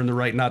veteran who's earned the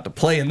right not to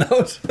play in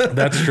those.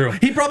 That's true.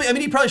 He probably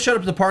showed up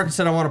at the park and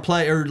said, I want to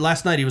play. Or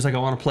last night he was like, I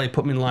want to play,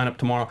 put me in the lineup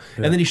tomorrow.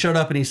 Yeah. And then he showed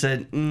up and he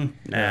said,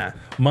 nah.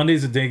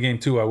 Monday's a day game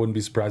too. I wouldn't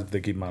be surprised if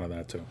they keep him out of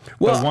that too.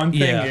 Well, the one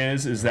thing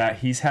is that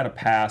he's had a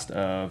past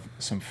of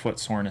some foot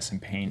soreness and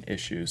pain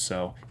issues.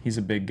 So he's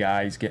a big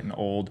guy. He's getting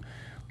old.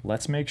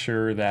 Let's make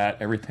sure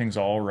that everything's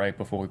all right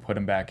before we put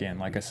him back in.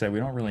 Like I said, we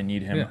don't really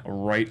need him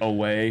right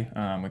away.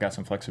 We got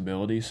some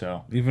flexibility,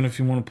 so even if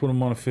you want to put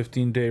him on a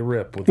 15-day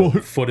rip with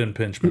a foot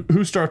impingement.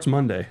 Who starts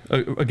Monday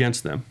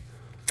against them?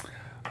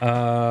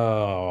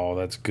 Oh,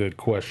 that's a good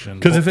question.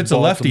 Because if it's a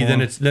lefty,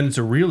 then it's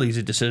a real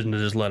easy decision to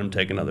just let him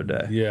take another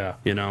day. Yeah,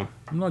 I'm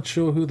not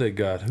sure who they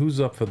got. Who's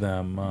up for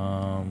them?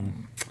 I'll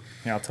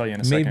tell you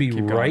in a second.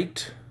 Maybe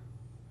Wright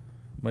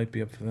might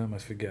be up for them. I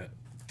forget.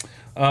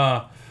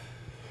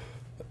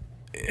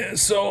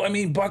 So, I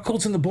mean,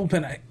 Buchholz in the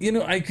bullpen,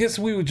 I guess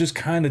we were just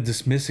kind of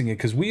dismissing it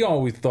because we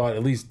always thought,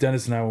 at least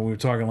Dennis and I, when we were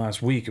talking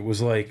last week, it was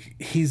like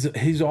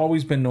he's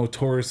always been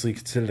notoriously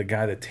considered a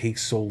guy that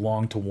takes so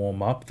long to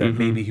warm up that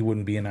maybe he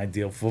wouldn't be an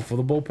ideal fit for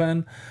the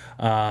bullpen.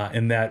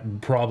 And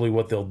that probably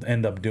what they'll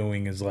end up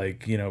doing is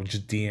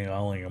just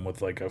DLing him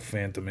with like a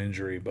phantom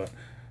injury. But,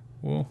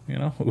 well,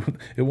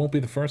 it won't be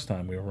the first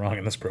time we were wrong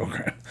in this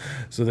program.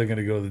 So they're going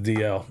to go to the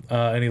DL.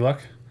 Any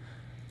luck,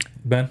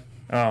 Ben?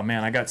 Oh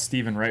man, I got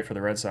Stephen Wright for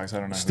the Red Sox. I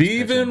don't know. who's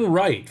Stephen pitching.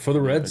 Wright for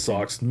the Red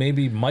Sox.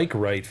 Maybe Mike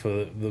Wright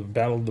for the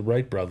Battle of the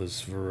Wright brothers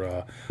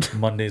for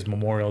Monday's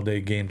Memorial Day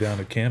game down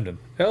at Camden.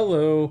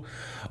 Hello.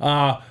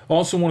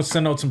 Also want to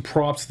send out some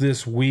props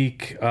this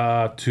week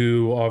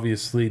to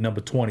obviously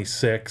number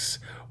 26,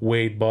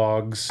 Wade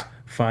Boggs,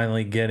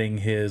 finally getting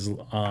his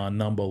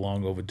number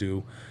long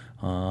overdue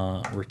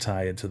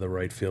retired to the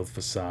right field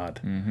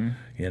facade. Mm-hmm.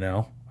 You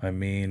know, I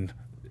mean,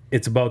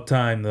 it's about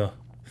time the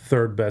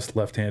third best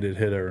left-handed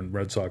hitter in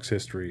Red Sox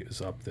history is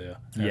up there,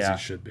 as he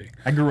should be.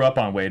 I grew up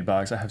on Wade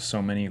Boggs. I have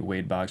so many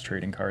Wade Boggs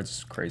trading cards.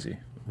 It's crazy.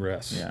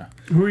 Rest. Yeah.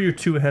 Who are your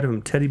two ahead of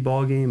him? Teddy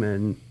Ballgame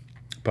and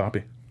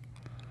Poppy.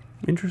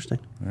 interesting.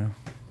 Yeah.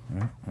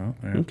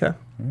 Okay.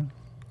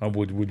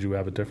 Would you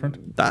have it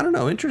different? I don't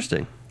know.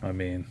 Interesting. I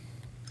mean,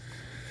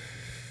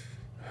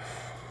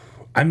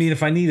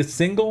 if I need a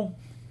single,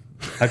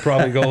 I'd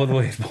probably go with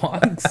Wade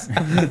Boggs.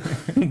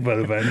 But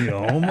if I need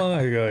a homer,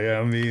 I go, yeah,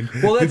 I mean.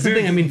 Well, that's the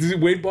thing. I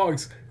mean, Wade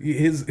Boggs,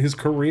 his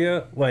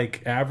career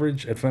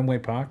average at Fenway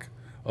Park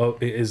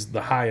is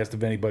the highest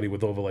of anybody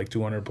with over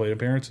 200 plate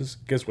appearances.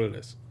 Guess what it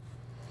is?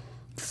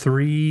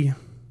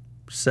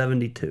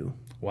 372.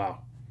 Wow,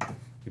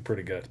 you're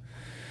pretty good.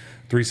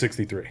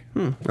 363.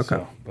 Okay.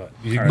 So, but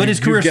His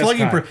career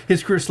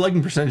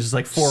slugging percentage is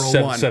like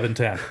 401.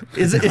 710.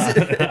 Is it?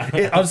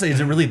 I would say, is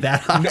it really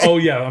that high? Oh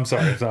yeah, I'm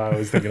sorry. I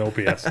was thinking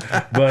OPS,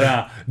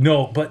 but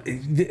no. But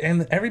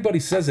and everybody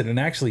says it, and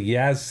actually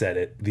Yaz said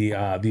it the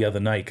other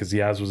night because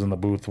Yaz was in the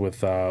booth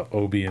with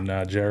Obi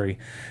and Jerry,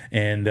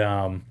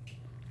 and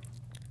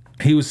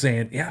he was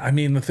saying, yeah, I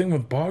mean the thing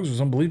with Boggs was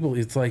unbelievable.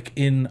 It's like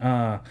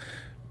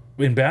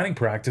in batting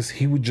practice,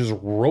 he would just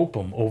rope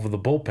him over the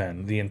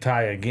bullpen the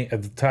entire game, the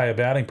entire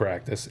batting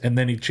practice, and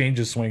then he'd change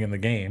his swing in the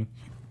game.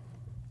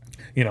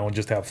 You know, and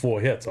just have 4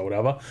 hits or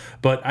whatever.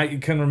 But I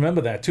can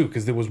remember that, too,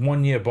 because there was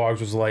one year Boggs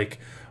was like,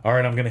 all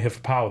right, I'm going to hit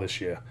for power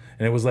this year.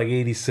 And it was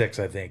 86,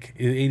 I think.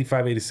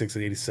 85, 86,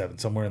 87,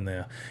 somewhere in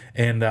there.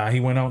 And he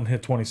went out and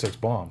hit 26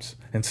 bombs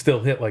and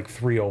still hit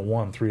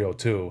 301,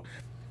 302.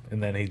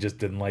 And then he just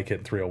didn't like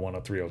hitting 301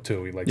 or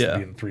 302. He likes to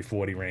be in the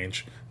 340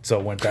 range. So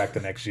went back the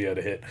next year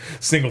to hit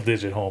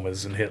single-digit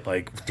homers and hit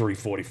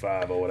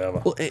 345 or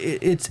whatever. Well,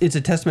 it's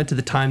a testament to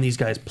the time these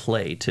guys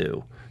play,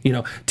 too. You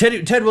know,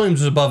 Ted Williams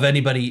was above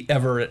anybody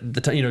ever at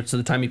the time. You know, to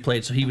the time he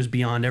played, so he was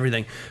beyond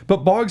everything. But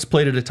Boggs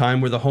played at a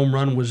time where the home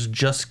run was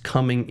just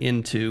coming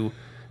into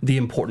the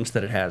importance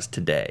that it has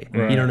today.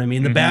 Right. You know what I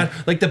mean?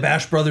 The the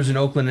Bash Brothers in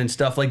Oakland and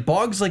stuff.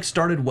 Boggs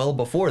started well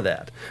before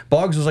that.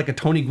 Boggs was like a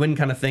Tony Gwynn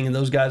kind of thing, and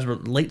those guys were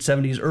late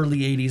 70s, early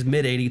 80s,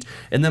 mid 80s,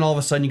 and then all of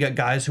a sudden you got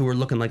guys who were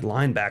looking like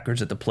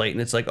linebackers at the plate, and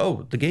it's like,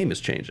 oh, the game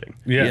is changing.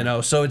 Yeah. You know,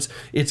 so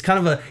it's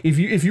kind of a if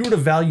you were to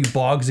value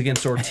Boggs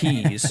against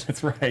Ortiz,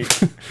 that's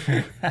right.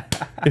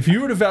 If you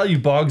were to value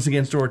Boggs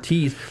against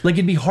Ortiz,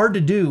 it'd be hard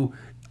to do.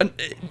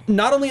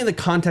 Not only in the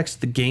context of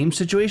the game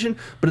situation,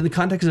 but in the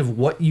context of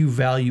what you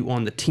value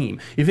on the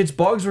team. If it's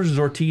Boggs versus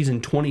Ortiz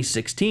in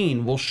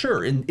 2016, well,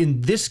 sure,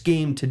 in this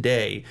game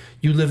today,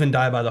 you live and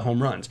die by the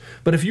home runs.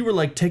 But if you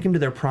were take them to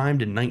their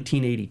prime in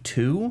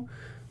 1982,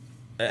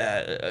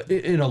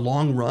 in a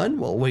long run,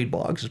 well, Wade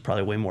Boggs is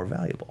probably way more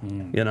valuable.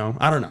 You know,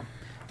 I don't know.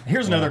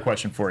 Here's another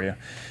question for you.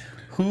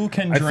 Who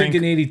can drink? I think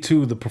in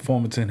 82, the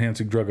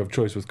performance-enhancing drug of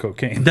choice was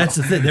cocaine. That's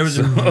the thing. There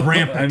was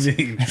rampant.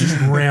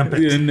 Just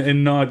rampant.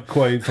 And not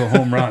quite for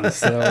home runs.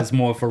 That was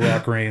more for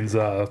Rock Rain's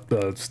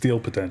steal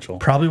potential.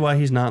 Probably why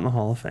he's not in the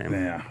Hall of Fame.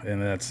 Yeah,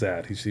 and that's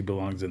sad. He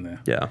belongs in there.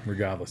 Yeah.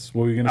 Regardless.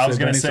 What were you going to say? I was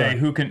going to say,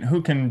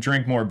 who can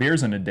drink more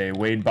beers in a day,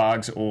 Wade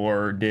Boggs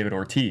or David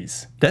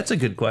Ortiz? That's a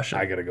good question.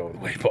 I got to go with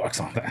Wade Boggs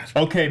on that.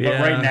 Okay, but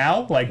right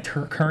now,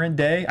 current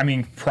day, I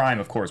mean, prime,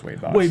 of course, Wade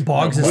Boggs. Wade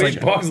Boggs is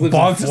Wade Boggs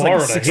lives in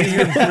Florida. He's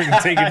been freaking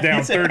taking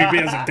down 30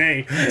 beers a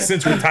day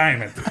since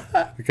retirement.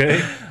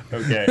 Okay?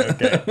 Okay.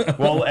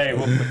 Well, hey,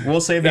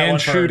 we'll save that and one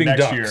for shooting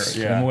next ducks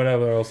year. Yeah. And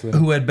whatever else.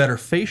 Who had better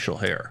facial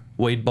hair,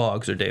 Wade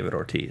Boggs or David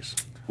Ortiz?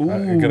 I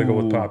got to go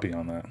with Poppy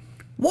on that.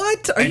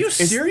 What? Are you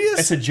serious?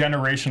 It's a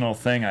generational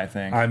thing, I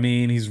think. I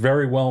mean, he's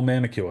very well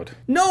manicured.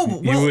 No,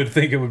 well, you would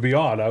think it would be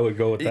odd. I would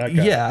go with that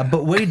guy. Yeah,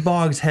 but Wade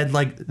Boggs had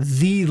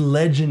the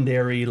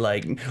legendary,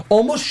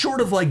 almost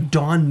short of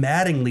Don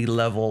Mattingly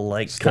level,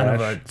 kind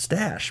of a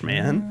stash,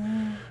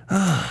 man.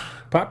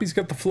 Poppy's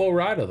got the flow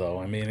rider though.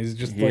 I mean, he's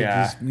just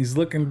he's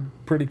looking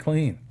pretty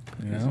clean.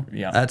 You know?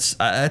 Yeah.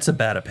 That's a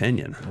bad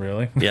opinion.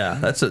 Really? Yeah,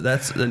 that's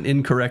an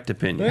incorrect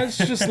opinion. That's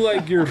just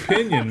your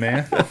opinion,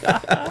 man.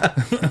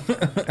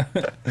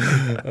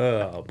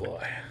 Oh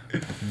boy.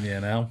 You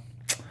know.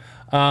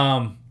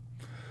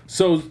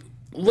 So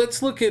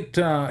let's look at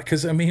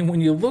because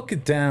when you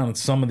look down at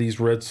some of these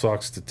Red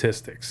Sox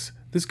statistics,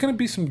 there's going to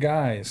be some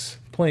guys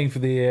playing for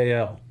the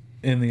AL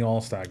in the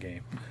All-Star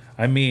game.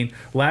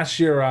 Last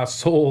year our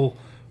sole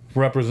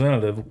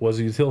representative was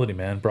a utility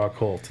man, Brock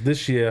Holt.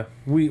 This year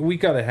we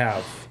got to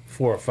have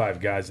 4 or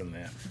 5 guys in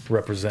there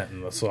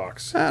representing the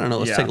Sox. I don't know.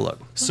 Let's take a look.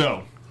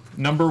 So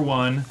Number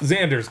one,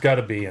 Xander's got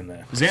to be in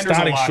there. Xander's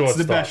Starting a lock. He's the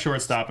shortstop. best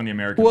shortstop in the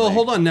American Well, League.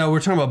 hold on. Now we're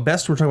talking about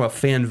best. We're talking about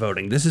fan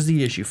voting. This is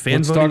the issue. Fan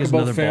Let's voting talk is about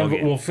another fan.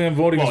 ballgame. Well, fan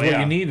voting Well, is what yeah.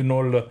 you need in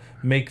order to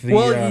make the.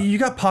 Well, you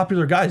got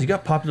popular guys. You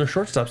got popular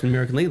shortstops in the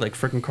American League, like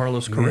frickin'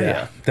 Carlos Correa.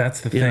 yeah,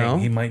 that's the You thing. know?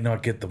 He might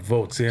not get the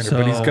votes, Xander,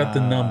 but he's got the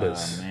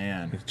numbers.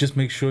 man. Just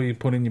make sure you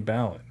put in your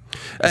ballot.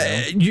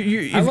 I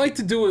If- like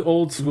to do it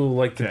old school,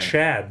 like the Okay.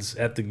 Chads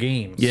at the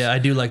games. yeah, I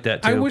do like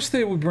that too. I wish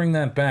they would bring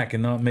that back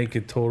and not make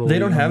it totally. they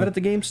don't have it at the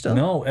game still.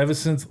 No, ever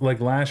since like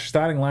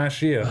starting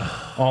last year,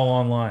 all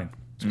online.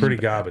 It's pretty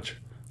garbage.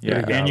 Yeah,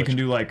 Pretty and you garbage. can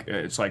do like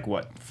it's like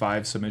what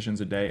 5 submissions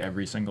a day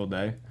every single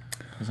day,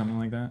 or something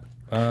like that.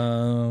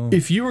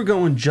 If you were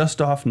going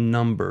just off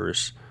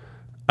numbers,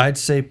 I'd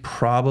say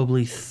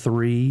probably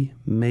 3,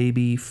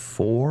 maybe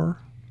 4.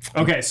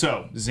 Okay,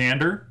 so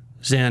Xander,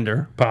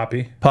 Xander,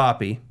 Poppy.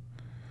 Poppy,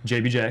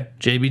 JBJ.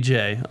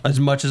 JBJ. As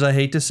much as I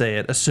hate to say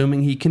it,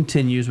 assuming he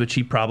continues, which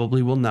he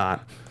probably will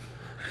not.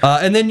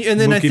 And then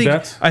Mookie I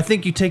Betts?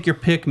 think you take your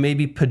pick,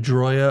 maybe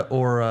Pedroia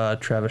or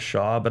Travis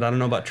Shaw, but I don't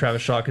know about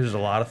Travis Shaw because there's a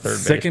lot of third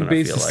Second basemen, I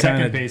base feel is like. Second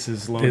kinda- base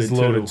is loaded,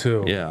 loaded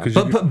too. too. Yeah, 'Cause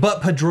you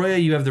but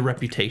Pedroia, you have the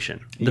reputation,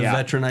 the Yeah.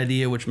 veteran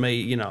idea, which may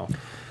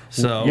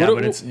So Yeah, What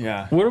but a- it's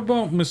yeah. What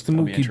about Mr. be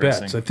Mookie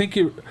interesting. Betts? I think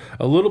you're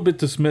a little bit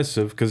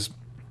dismissive because,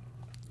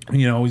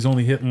 he's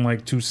only hitting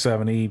like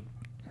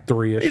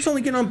 273-ish. he's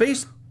only getting on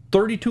base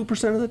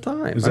 32% of the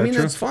time. Is I that mean,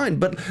 true? that's fine.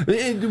 But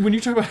when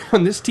you talk about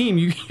on this team,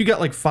 you got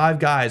like 5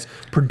 guys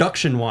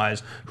production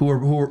wise who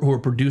are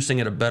producing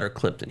at a better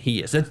clip than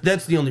he is.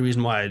 That's the only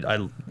reason why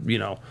I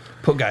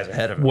put guys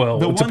ahead of him. Well,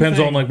 The it one depends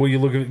on thing- like what you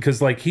look at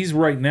because like he's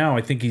right now.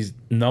 I think he's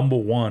number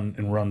 1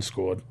 in runs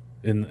scored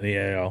in the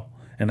AL,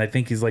 and I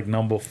think he's like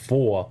number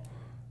 4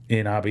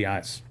 in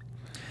RBIs.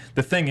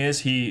 The thing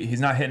is,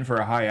 he's not hitting for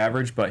a high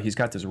average, but he's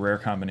got this rare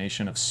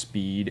combination of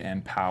speed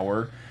and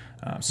power.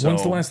 So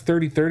When's the last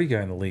 30-30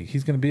 guy in the league?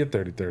 He's going to be a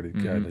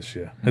 30-30 guy this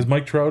year. Has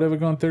Mike Trout ever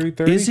gone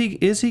 30-30?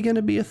 is he going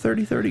to be a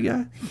 30-30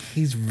 guy?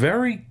 He's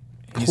very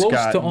He's close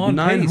got to on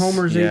 9 pace.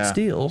 homers, 8 Yeah.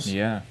 steals.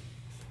 Yeah,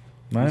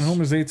 9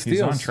 homers, 8 steals.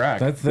 he's on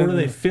track. That's What are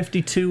they?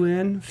 52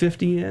 in,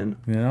 50 in.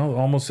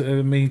 almost.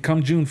 I mean,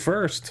 come June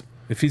 1st,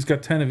 if he's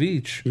got 10 of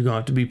each, You're going to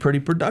have to be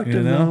pretty productive,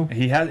 You know?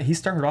 though. he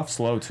started off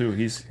slow too. and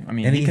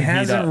he can heat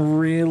hasn't up.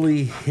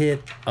 really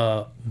hit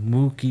a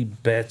Mookie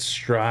Betts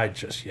stride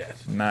just yet.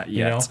 Not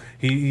You know, yet.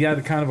 he had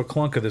a kind of a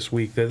clunker this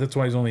week. That's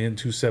why he's only hitting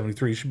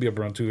 273. He should be up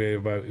around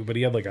 280, but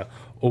he had like a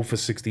 0 for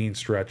 16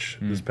 stretch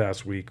this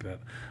past week that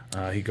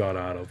he got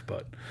out of.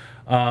 But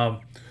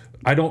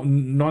I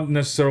don't not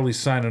necessarily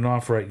signing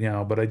off right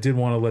now, but I did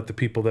want to let the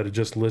people that are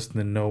just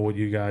listening know what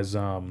you guys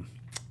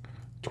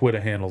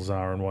Twitter handles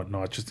are and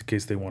whatnot, just in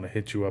case they want to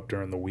hit you up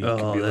during the week Oh,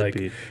 and be that'd like,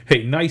 be-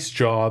 "Hey, nice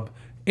job.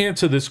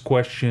 Answer this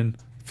question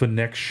for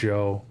next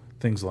show."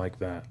 Things like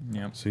that.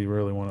 Yep. So you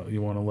really want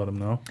to let them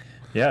know?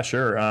 Yeah,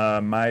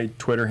 sure. My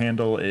Twitter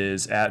handle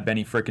is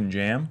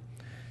 @BennyFrickinJam,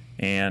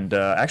 and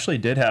actually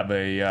did have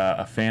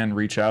a fan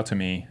reach out to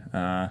me.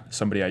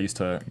 Somebody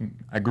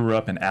I grew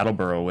up in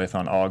Attleboro with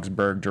on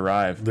Augsburg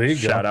Drive. There you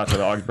go. Shout out to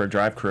the Augsburg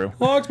Drive crew.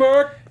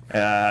 Augsburg.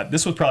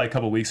 This was probably a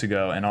couple weeks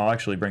ago, and I'll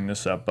actually bring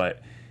this up, but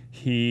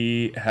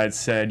he had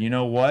said, "You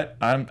know what?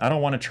 I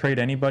don't want to trade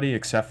anybody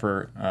except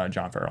for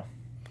John Farrell."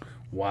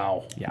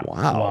 Wow. Yeah.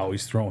 Wow.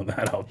 He's throwing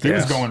that out He there.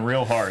 was going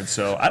real hard,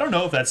 so I don't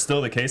know if that's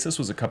still the case. This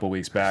was a couple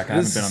weeks back. I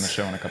haven't This- been on the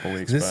show in a couple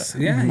weeks, This,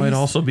 but yeah, Might he's-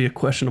 also be a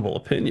questionable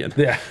opinion.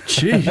 yeah.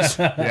 Jeez.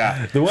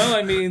 yeah. Well,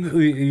 I mean,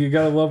 you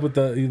gotta love what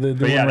they're doing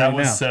But yeah,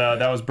 right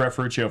that was Brett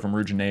Ferruccio from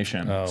Rouge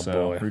Nation. Oh, so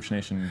boy.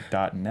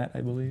 RougeNation.net,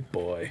 I believe. now.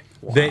 Boy,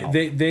 Wow.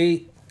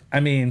 they. I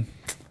mean,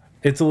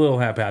 it's a little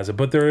haphazard,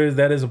 but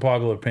that is a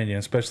popular opinion,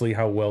 especially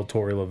how well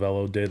Torey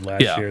Lovello did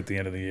last Yeah. year at the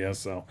end of the year.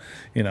 So,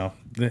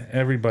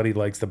 everybody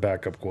likes the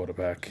backup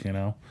quarterback.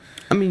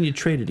 I mean, you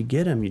traded to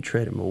get him, you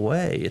trade him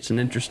away. It's an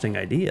interesting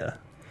idea.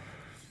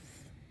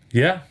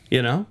 Yeah.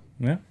 Yeah.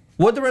 Ah,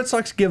 What did the Red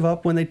Sox give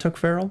up when they took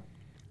Farrell?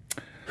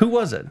 Who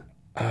was it?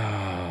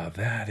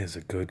 That is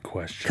a good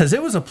question. Because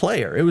it was a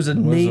player. It was a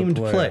named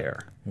player. player.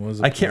 Was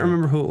a I can't player.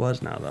 remember who it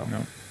was now, though.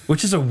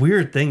 Which is a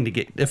weird thing to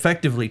get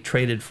effectively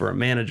traded for a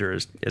manager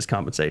as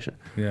compensation.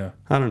 Yeah.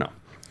 I don't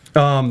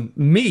know.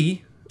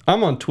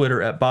 I'm on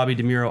Twitter at Bobby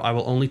DeMuro. I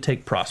will only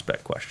take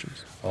prospect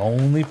questions.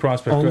 Only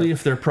prospect. Only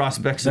if they're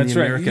prospects in That's the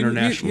right. American or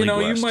National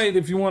League You West. might,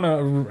 if you want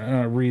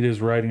to read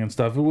his writing and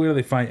stuff. Where do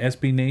they find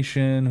SB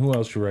Nation? Who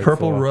else you write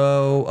Purple for?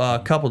 Row, a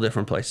couple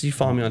different places. You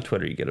follow me on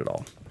Twitter, you get it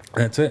all.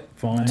 That's it.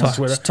 Follow him on Talk-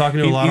 Twitter. talking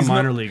to a lot of He's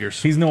minor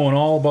leaguers. He's knowing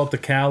all about the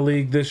Cal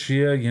League this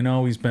year.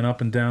 He's been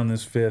up and down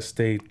this fair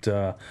state,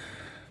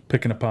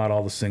 picking apart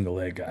all the single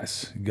A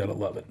guys. You gotta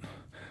love it.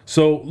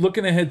 So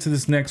looking ahead to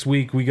this next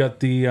week, we got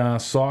the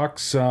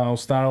Sox. I'll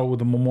start out with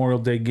the Memorial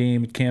Day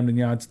game at Camden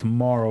Yards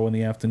tomorrow in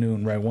the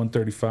afternoon, right?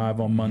 1:35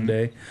 on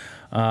Monday.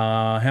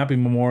 Happy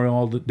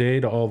Memorial Day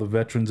to all the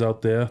veterans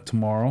out there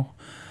tomorrow.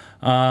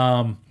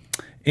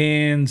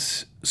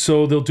 And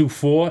So they'll do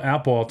 4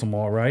 at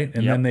Baltimore, right?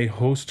 And Yep. then they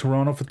host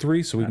Toronto for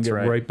 3, so we can That's get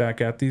right. right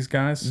back at these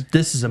guys.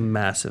 This is a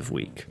massive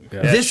week.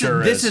 Yeah, This it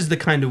sure this is. is the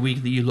kind of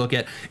week that you look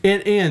at,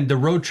 and the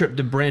road trip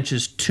that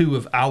branches 2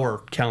 of our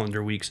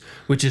calendar weeks,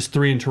 which is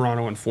 3 in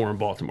Toronto and 4 in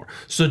Baltimore.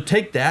 So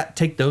take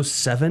those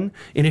 7,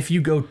 and if you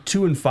go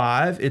 2 and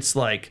 5, it's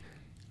like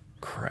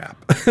crap.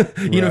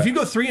 You know, if you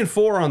go 3 and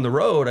 4 on the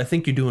road, I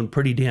think you're doing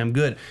pretty damn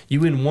good. You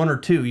win 1 or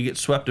 2, you get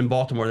swept in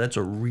Baltimore. That's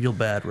a real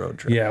bad road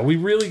trip. Yeah, we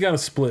really got to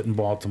split in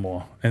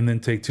Baltimore and then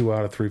take 2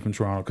 out of 3 from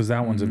Toronto because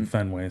that one's in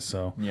Fenway.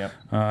 So Yep.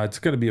 it's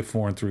going to be a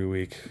 4 and 3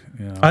 week.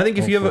 You know, I think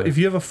if you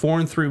hopefully. have a 4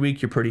 and 3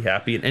 week, you're pretty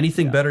happy, and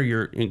anything better,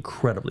 you're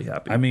incredibly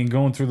happy. I mean,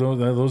 going through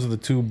those are the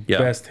 2 Yeah.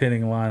 best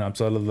hitting lineups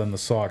other than the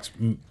Sox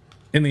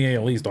in the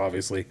AL East,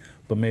 obviously,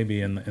 but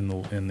maybe in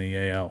the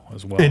AL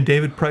as well. And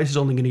David Price is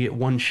only going to get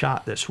 1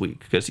 shot this week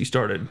because he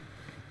started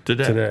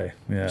today.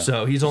 Yeah.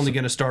 So he's only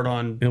going to start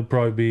on. He'll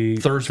probably be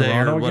Thursday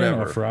Toronto or again,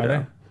 whatever. or Friday,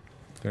 Yeah.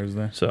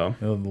 Thursday. So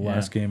The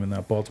last game in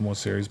that Baltimore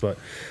series, but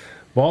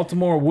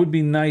Baltimore would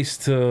be nice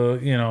to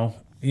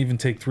even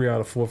take 3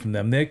 out of 4 from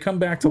them. They come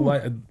back to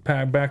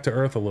back to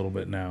earth a little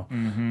bit now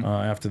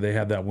after they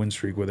had that win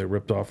streak where they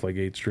ripped off like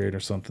 8 straight or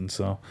something.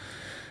 So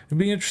it'd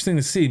be interesting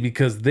to see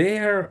because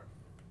their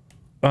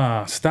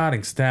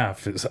starting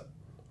staff is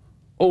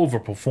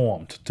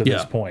overperformed to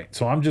this Yeah. point.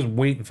 So I'm just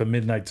waiting for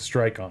midnight to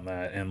strike on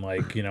that and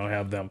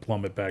have them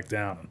plummet back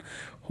down.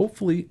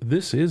 Hopefully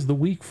this is the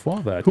week for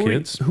that,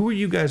 kids. Who are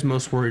you guys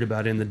most worried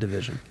about in the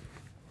division?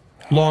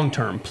 Long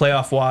term,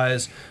 playoff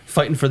wise,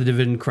 fighting for the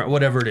division,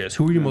 whatever it is.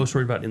 Who are you most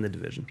worried about in the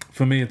division?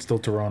 For me, it's still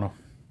Toronto.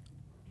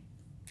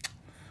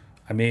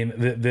 I mean,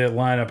 their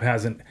lineup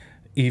hasn't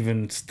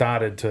even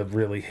started to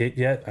really hit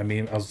yet. I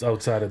mean,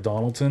 outside of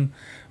Donaldson,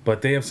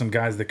 but they have some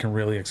guys that can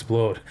really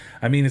explode.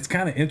 I mean, it's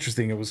kind of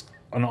interesting. It was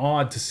an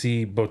odd to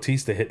see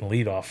Bautista hitting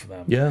lead off for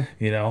them. Yeah.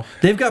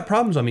 They've got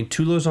problems. I mean,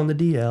 Tulo's on the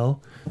DL.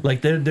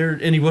 Like they're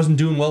and he wasn't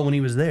doing well when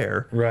he was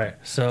there. Right.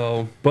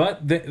 So,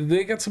 but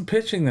they got some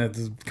pitching that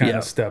kind Yeah.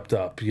 of stepped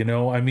up. I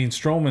mean,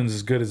 Stroman's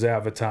as good as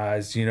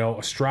advertised.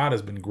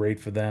 Estrada's been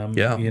great for them.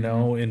 Yeah.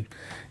 And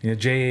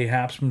J.A.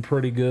 Happ's been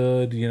pretty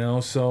good.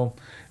 So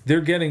they're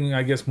getting,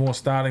 I guess, more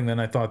starting than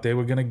I thought they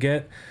were going to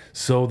get.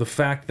 So the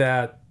fact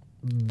that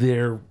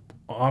their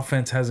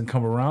offense hasn't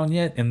come around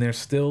yet, and they're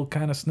still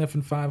kind of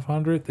sniffing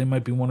 500. They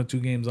might be 1 or 2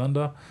 games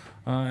under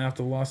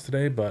after the loss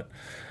today, but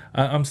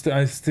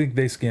I think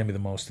they scare me the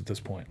most at this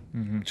point,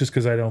 just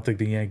because I don't think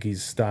the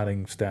Yankees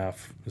starting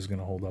staff is going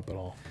to hold up at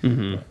all.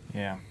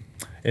 Yeah.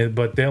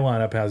 But their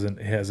lineup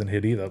hasn't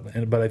hit either.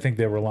 But I think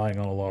they're relying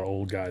on a lot of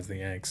old guys, the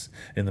Yanks,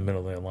 in the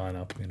middle of their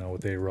lineup.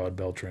 With A-Rod,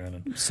 Beltran,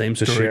 and Same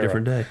story, Teixeira.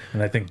 different day.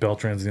 And I think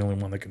Beltran's the only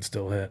one that can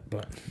still hit.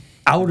 But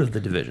out of the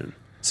division.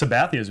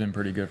 Sabathia's been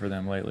pretty good for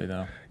them lately,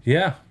 though.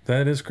 yeah,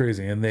 that is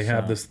crazy. And they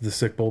have the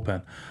sick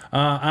bullpen.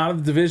 Out of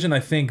the division,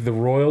 I think the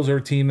Royals are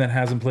a team that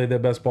hasn't played their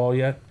best ball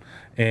yet.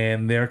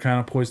 And they're kind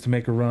of poised to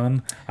make a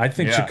run. I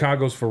think Yeah.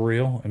 Chicago's for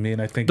real. I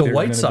mean, I think The they're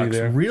White gonna Sox, be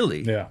there.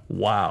 really? Yeah.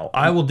 Wow.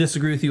 I will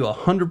disagree with you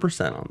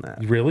 100% on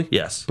that. Really?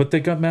 Yes. But they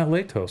got Matt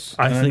Latos.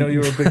 I And I think- know you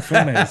were a big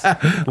fan of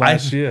his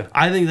last year.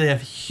 I think they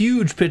have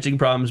huge pitching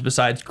problems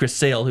besides Chris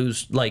Sale,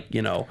 who's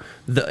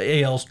the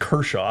AL's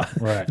Kershaw.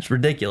 Right. It's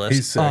ridiculous.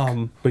 He's sick.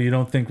 But you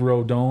don't think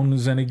Rodon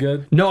is any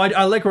good? No,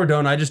 I like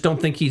Rodon. I just don't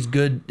think he's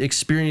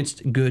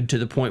experienced good to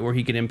the point where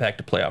he could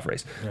impact a playoff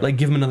race. Like,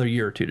 give him another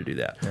year or 2 to do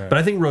that. Right. But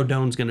I think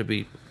Rodon's going to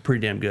be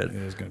pretty damn good. It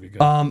is going to be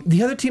good.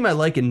 The other team I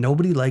like, and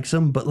nobody likes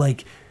them, but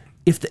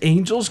if the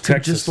Angels could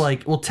Texas.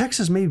 just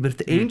Texas maybe, but if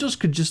the Angels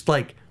could just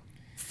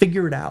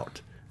figure it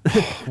out.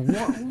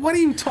 What are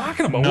you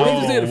talking about? No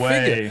What is there to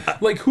way.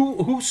 figure?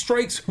 Who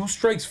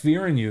strikes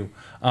fear in you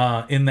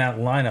in that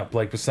lineup?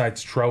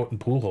 besides Trout and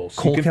Pujols,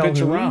 Cole who can pitch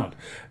Calhoun? around.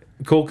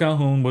 Cole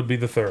Calhoun would be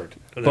the third.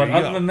 But you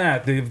other go. than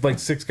that, they have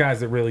 6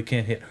 guys that really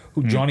can't hit.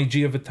 Who Johnny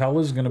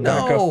Giavotella is going to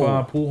back No.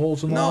 up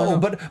Pujols in the No,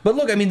 lineup? but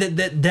look, I mean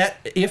that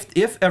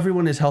if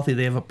everyone is healthy,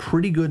 they have a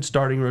pretty good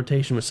starting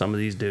rotation with some of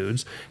these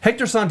dudes.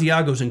 Hector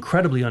Santiago's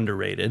incredibly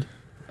underrated.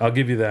 I'll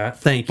give you that.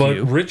 Thank but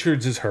you.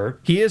 Richards is hurt.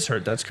 He is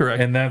hurt. That's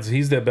correct. And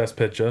he's their best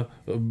pitcher.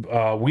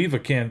 Weaver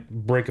can't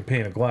break a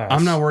pane of glass.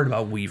 I'm not worried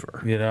about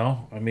Weaver.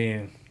 I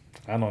mean,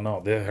 I don't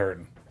know. They're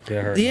hurting.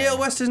 The AL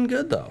West isn't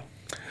good though.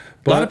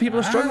 But a lot of people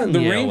are struggling. The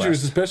in the AL Rangers,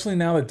 West. especially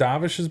now that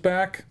Darvish is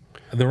back,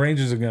 the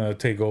Rangers are going to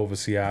take over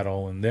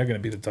Seattle, and they're going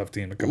to be the tough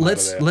team to come out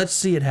of there. Let's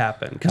see it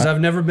happen because I've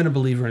never been a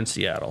believer in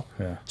Seattle.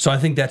 Yeah. So I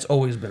think that's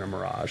always been a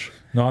mirage.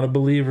 Not a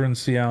believer in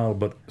Seattle,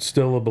 but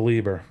still a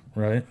believer,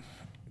 right?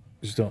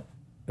 Just don't.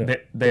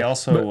 They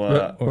also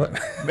What?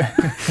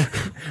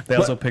 they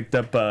also picked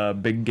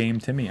up Big Game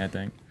Timmy, I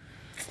think.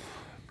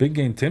 Big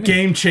game Timmy.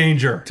 Game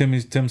changer.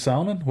 Tim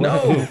Salmon? What? No,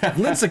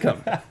 Who?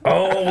 Lincecum.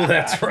 Oh,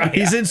 that's right.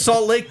 He's in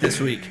Salt Lake this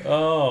week.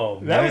 Oh,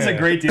 That was a man.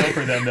 great deal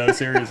for them, though.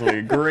 Seriously,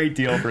 a great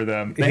deal for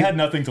them. They had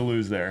nothing to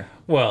lose there.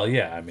 Well,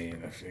 yeah, I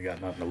mean, if you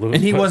got nothing to lose.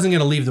 And he but, wasn't going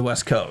to leave the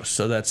West Coast,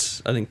 so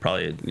that's, I think,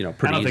 probably, pretty I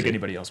don't think easy.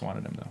 anybody else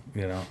wanted him,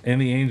 though. You know, and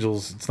the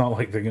Angels, it's not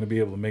like they're going to be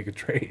able to make a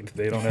trade.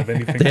 They don't have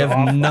anything They to have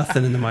offer.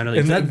 nothing in the minor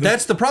leagues. And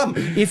That's the problem.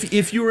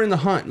 If you were in the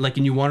hunt, like,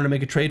 and you wanted to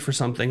make a trade for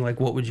something, like,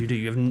 what would you do?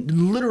 You have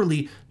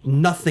literally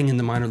nothing in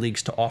the minor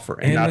leagues to offer.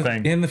 And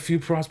Nothing. And the few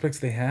prospects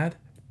they had,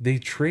 they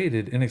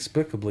traded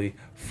inexplicably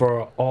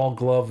for an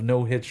all-glove,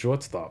 no-hit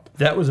shortstop.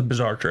 that was a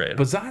bizarre trade.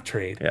 Bizarre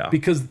trade. Yeah.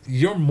 Because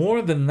you're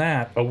more than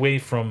that away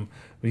from,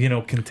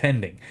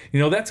 contending.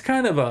 That's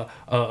kind of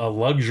a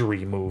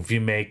luxury move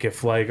you make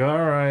if, like,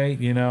 all right,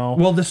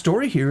 Well, the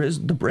story here is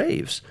the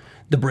Braves.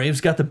 The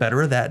Braves got the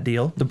better of that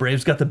deal. The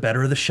Braves got the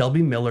better of the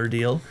Shelby Miller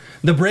deal.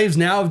 The Braves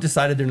now have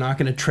decided they're not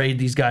going to trade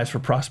these guys for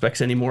prospects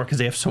anymore because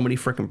they have so many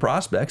freaking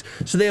prospects.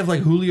 So they have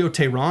like Julio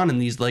Teheran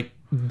and these like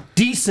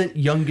decent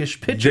youngish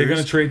pitchers. they're going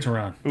to trade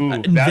Teheran.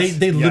 Ooh,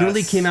 They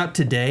literally yes. came out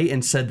today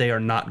and said they are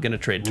not going to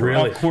trade Teheran.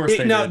 Really? Of course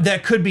they Now did.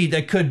 that could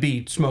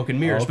be smoke and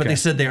mirrors, but okay. they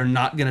said they are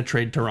not going to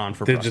trade Teheran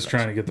for They're prospects. just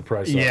trying to get the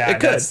price up. Yeah, It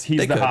could. he's They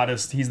the could.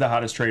 hottest. He's the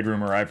hottest trade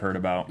rumor I've heard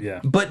about. Yeah.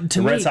 But to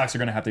The me, Red Sox are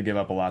going to have to give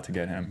up a lot to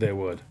get him. They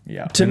would.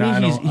 Yeah. to And me, I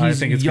he's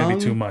think it's going to young.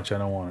 be too much. I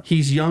don't want it.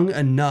 He's young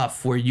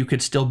enough where you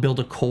could still build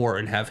a core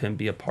and have him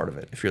be a part of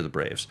it if you're the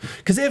Braves.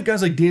 Because they have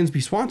guys like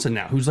Dansby Swanson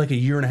now, who's like a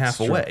year and a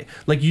half away.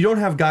 Like, you don't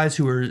have guys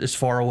who are as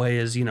far away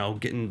as,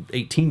 getting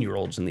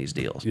 18-year-olds in these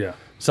deals. Yeah.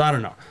 So I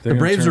don't know. They're The gonna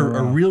Braves turn are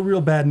around. real, real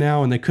bad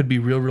now, and they could be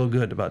real, real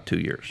good in about 2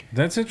 years.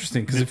 That's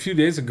interesting because a few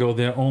days ago,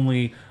 their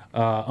only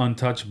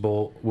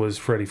untouchable was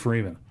Freddie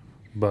Freeman.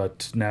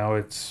 But now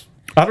it's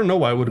I don't know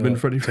why it would have been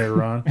Freddie.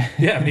 Tehran.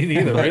 Yeah, me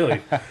neither, really.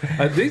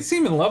 They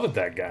seem in love with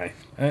that guy.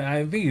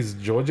 I think he's a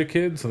Georgia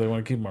kid, so they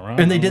want to keep him around.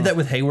 And they did that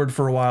with Hayward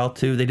for a while,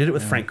 too. They did it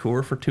with Frank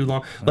Coor for too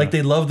long. Like,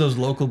 they love those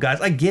local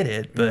guys. I get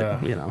it,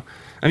 but, Yeah.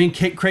 I mean,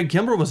 Craig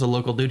Kimbrell was a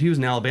local dude. He was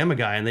an Alabama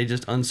guy, and they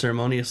just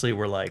unceremoniously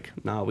were like,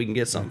 "No, we can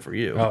get something for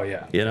you." Oh,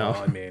 yeah. You know?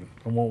 Well, I mean,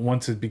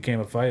 once it became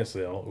a fire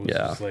sale, it was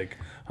Yeah. just like,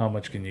 how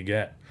much can you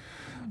get?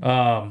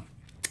 Are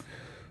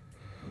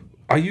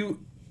you...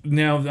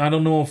 Now, I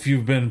don't know if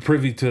you've been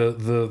privy to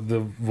the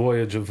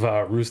voyage of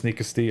Rusney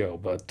Castillo,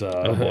 but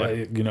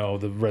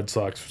the Red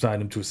Sox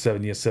signed him to a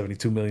 7-year,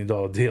 $72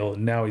 million deal,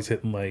 and now he's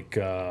hitting like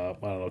I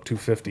don't know,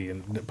 250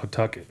 in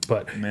Pawtucket.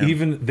 But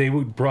even they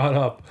brought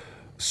up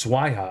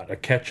Swihart, a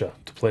catcher,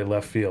 to play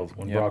left field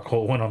when Brock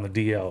Holt went on the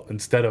DL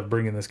instead of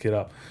bringing this kid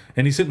up,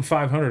 and he's hitting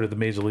 500 at the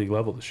major league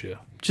level this year.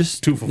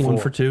 Just 2 for 4. 1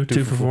 for 2,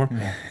 2 for 4.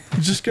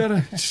 Just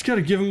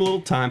gotta give him a little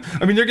time.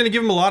 I mean, they're gonna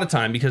give him a lot of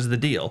time because of the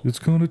deal. It's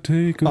gonna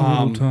take a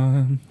little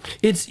time.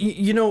 It's A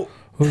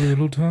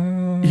little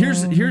time.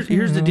 here's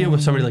the deal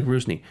with somebody like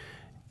Rusney.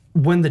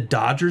 When the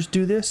Dodgers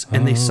do this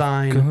and they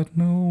sign, Got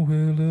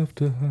nowhere left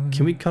to hide.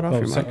 can we cut off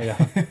your mic?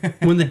 Yeah.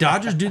 When the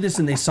Dodgers do this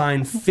and they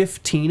sign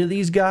 15 of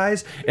these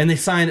guys, and they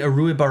sign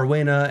Arui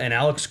Baruena and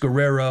Alex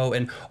Guerrero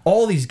and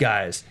all these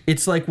guys,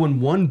 it's like when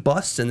one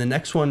busts and the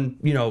next one,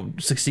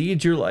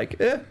 succeeds, you're like,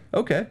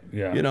 okay.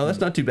 Yeah. That's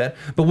not too bad.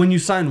 But when you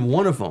sign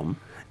one of them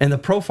and the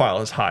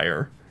profile is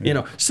higher,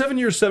 7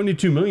 years,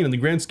 $72 million in the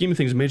grand scheme of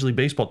things in Major League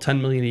Baseball,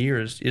 $10 million a year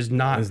is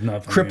not Is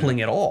nothing,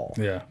 crippling at all.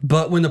 Yeah.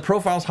 But when the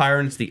profile's higher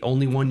and it's the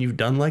only one you've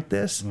done like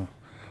this,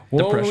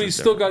 Well, we pressure's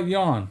still got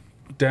Jan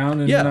down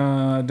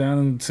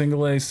in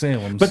Single A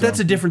Salem. But that's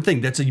a different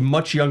thing. That's a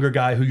much younger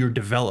guy who you're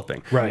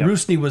developing. Right.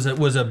 Rusney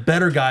was a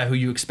better guy who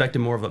you expected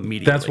more of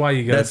immediately. That's why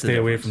you got to That's the stay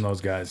away difference. from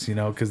those guys,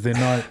 because they're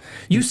not.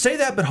 You say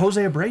that, but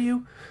Jose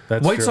Abreu,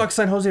 That's White true. Sox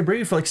signed Jose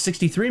Abreu for like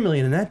 $63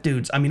 million, and that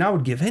dude's. I mean, I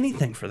would give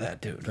anything for that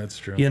dude. That's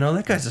true.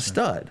 That guy's a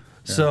stud.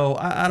 So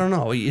I don't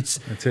know. It's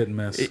hit and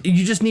miss.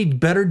 You just need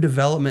better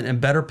development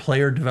and better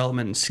player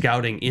development and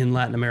scouting in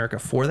Latin America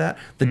for that.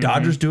 The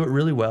Dodgers do it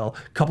really well.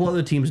 A couple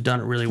other teams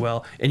done it really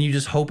well. And you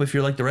just hope if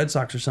you're like the Red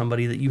Sox or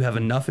somebody that you have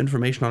enough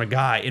information on a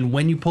guy. And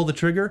when you pull the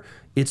trigger,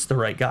 it's the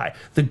right guy.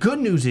 The good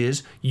news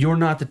is you're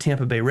not the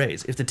Tampa Bay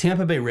Rays. If the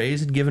Tampa Bay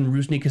Rays had given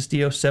Rusney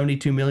Castillo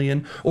 $72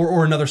 million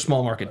or another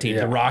small market team,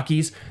 the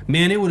Rockies,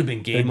 man, it would have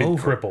been game They'd be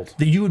over. crippled.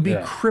 You would be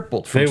Yeah.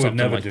 crippled from They would something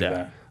never like do that.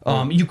 that.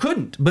 You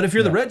couldn't. But if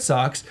you're the Red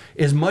Sox,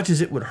 as much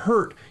as it would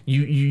hurt,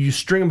 you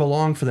string him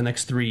along for the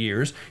next 3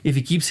 years. If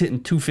he keeps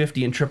hitting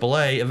 250 in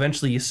AAA,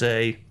 eventually you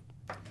say,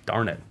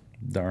 darn it,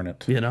 Darn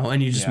it.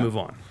 and you just Yeah. move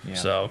on. Yeah.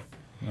 So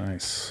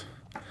Nice.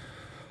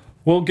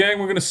 Well, gang,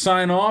 we're going to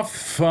sign off.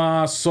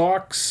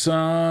 Sox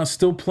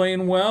still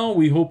playing well.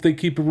 We hope they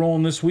keep it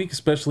rolling this week,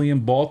 especially in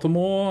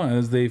Baltimore,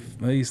 as they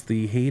face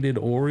the hated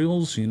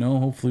Orioles.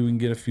 Hopefully we can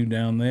get a few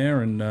down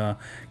there and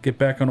get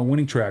back on a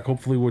winning track.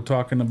 Hopefully we're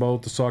talking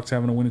about the Sox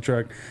having a winning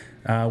track,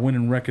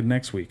 winning record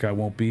next week. I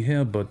won't be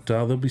here, but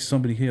there'll be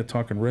somebody here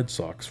talking Red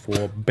Sox.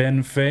 For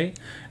Ben Fay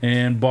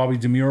and Bobby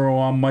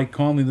DeMuro, I'm Mike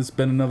Conley. This has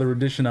been another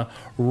edition of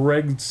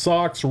Red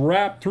Sox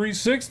Wrap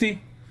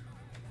 360.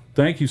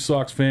 Thank you,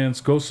 Sox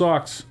fans. Go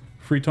Sox.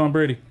 Free Tom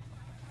Brady.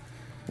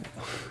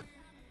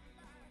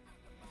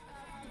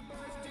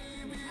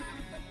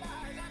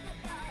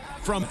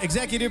 From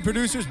executive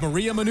producers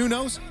Maria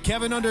Menounos,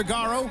 Kevin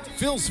Undergaro,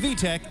 Phil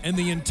Svitek, and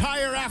the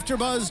entire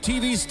AfterBuzz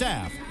TV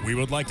staff, we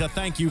would like to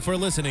thank you for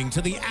listening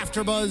to the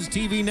AfterBuzz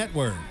TV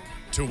network.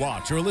 To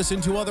watch or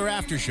listen to other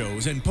after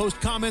shows and post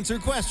comments or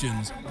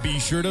questions, be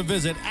sure to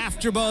visit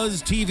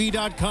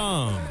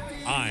AfterBuzzTV.com.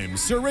 I'm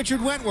Sir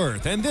Richard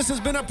Wentworth, and this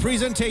has been a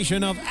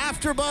presentation of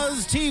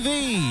AfterBuzz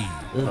TV.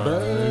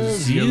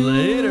 See you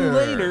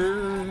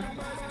later.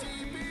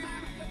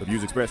 The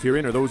views expressed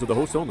herein are those of the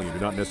hosts only and do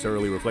not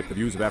necessarily reflect the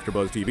views of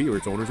AfterBuzz TV or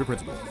its owners or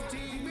principals.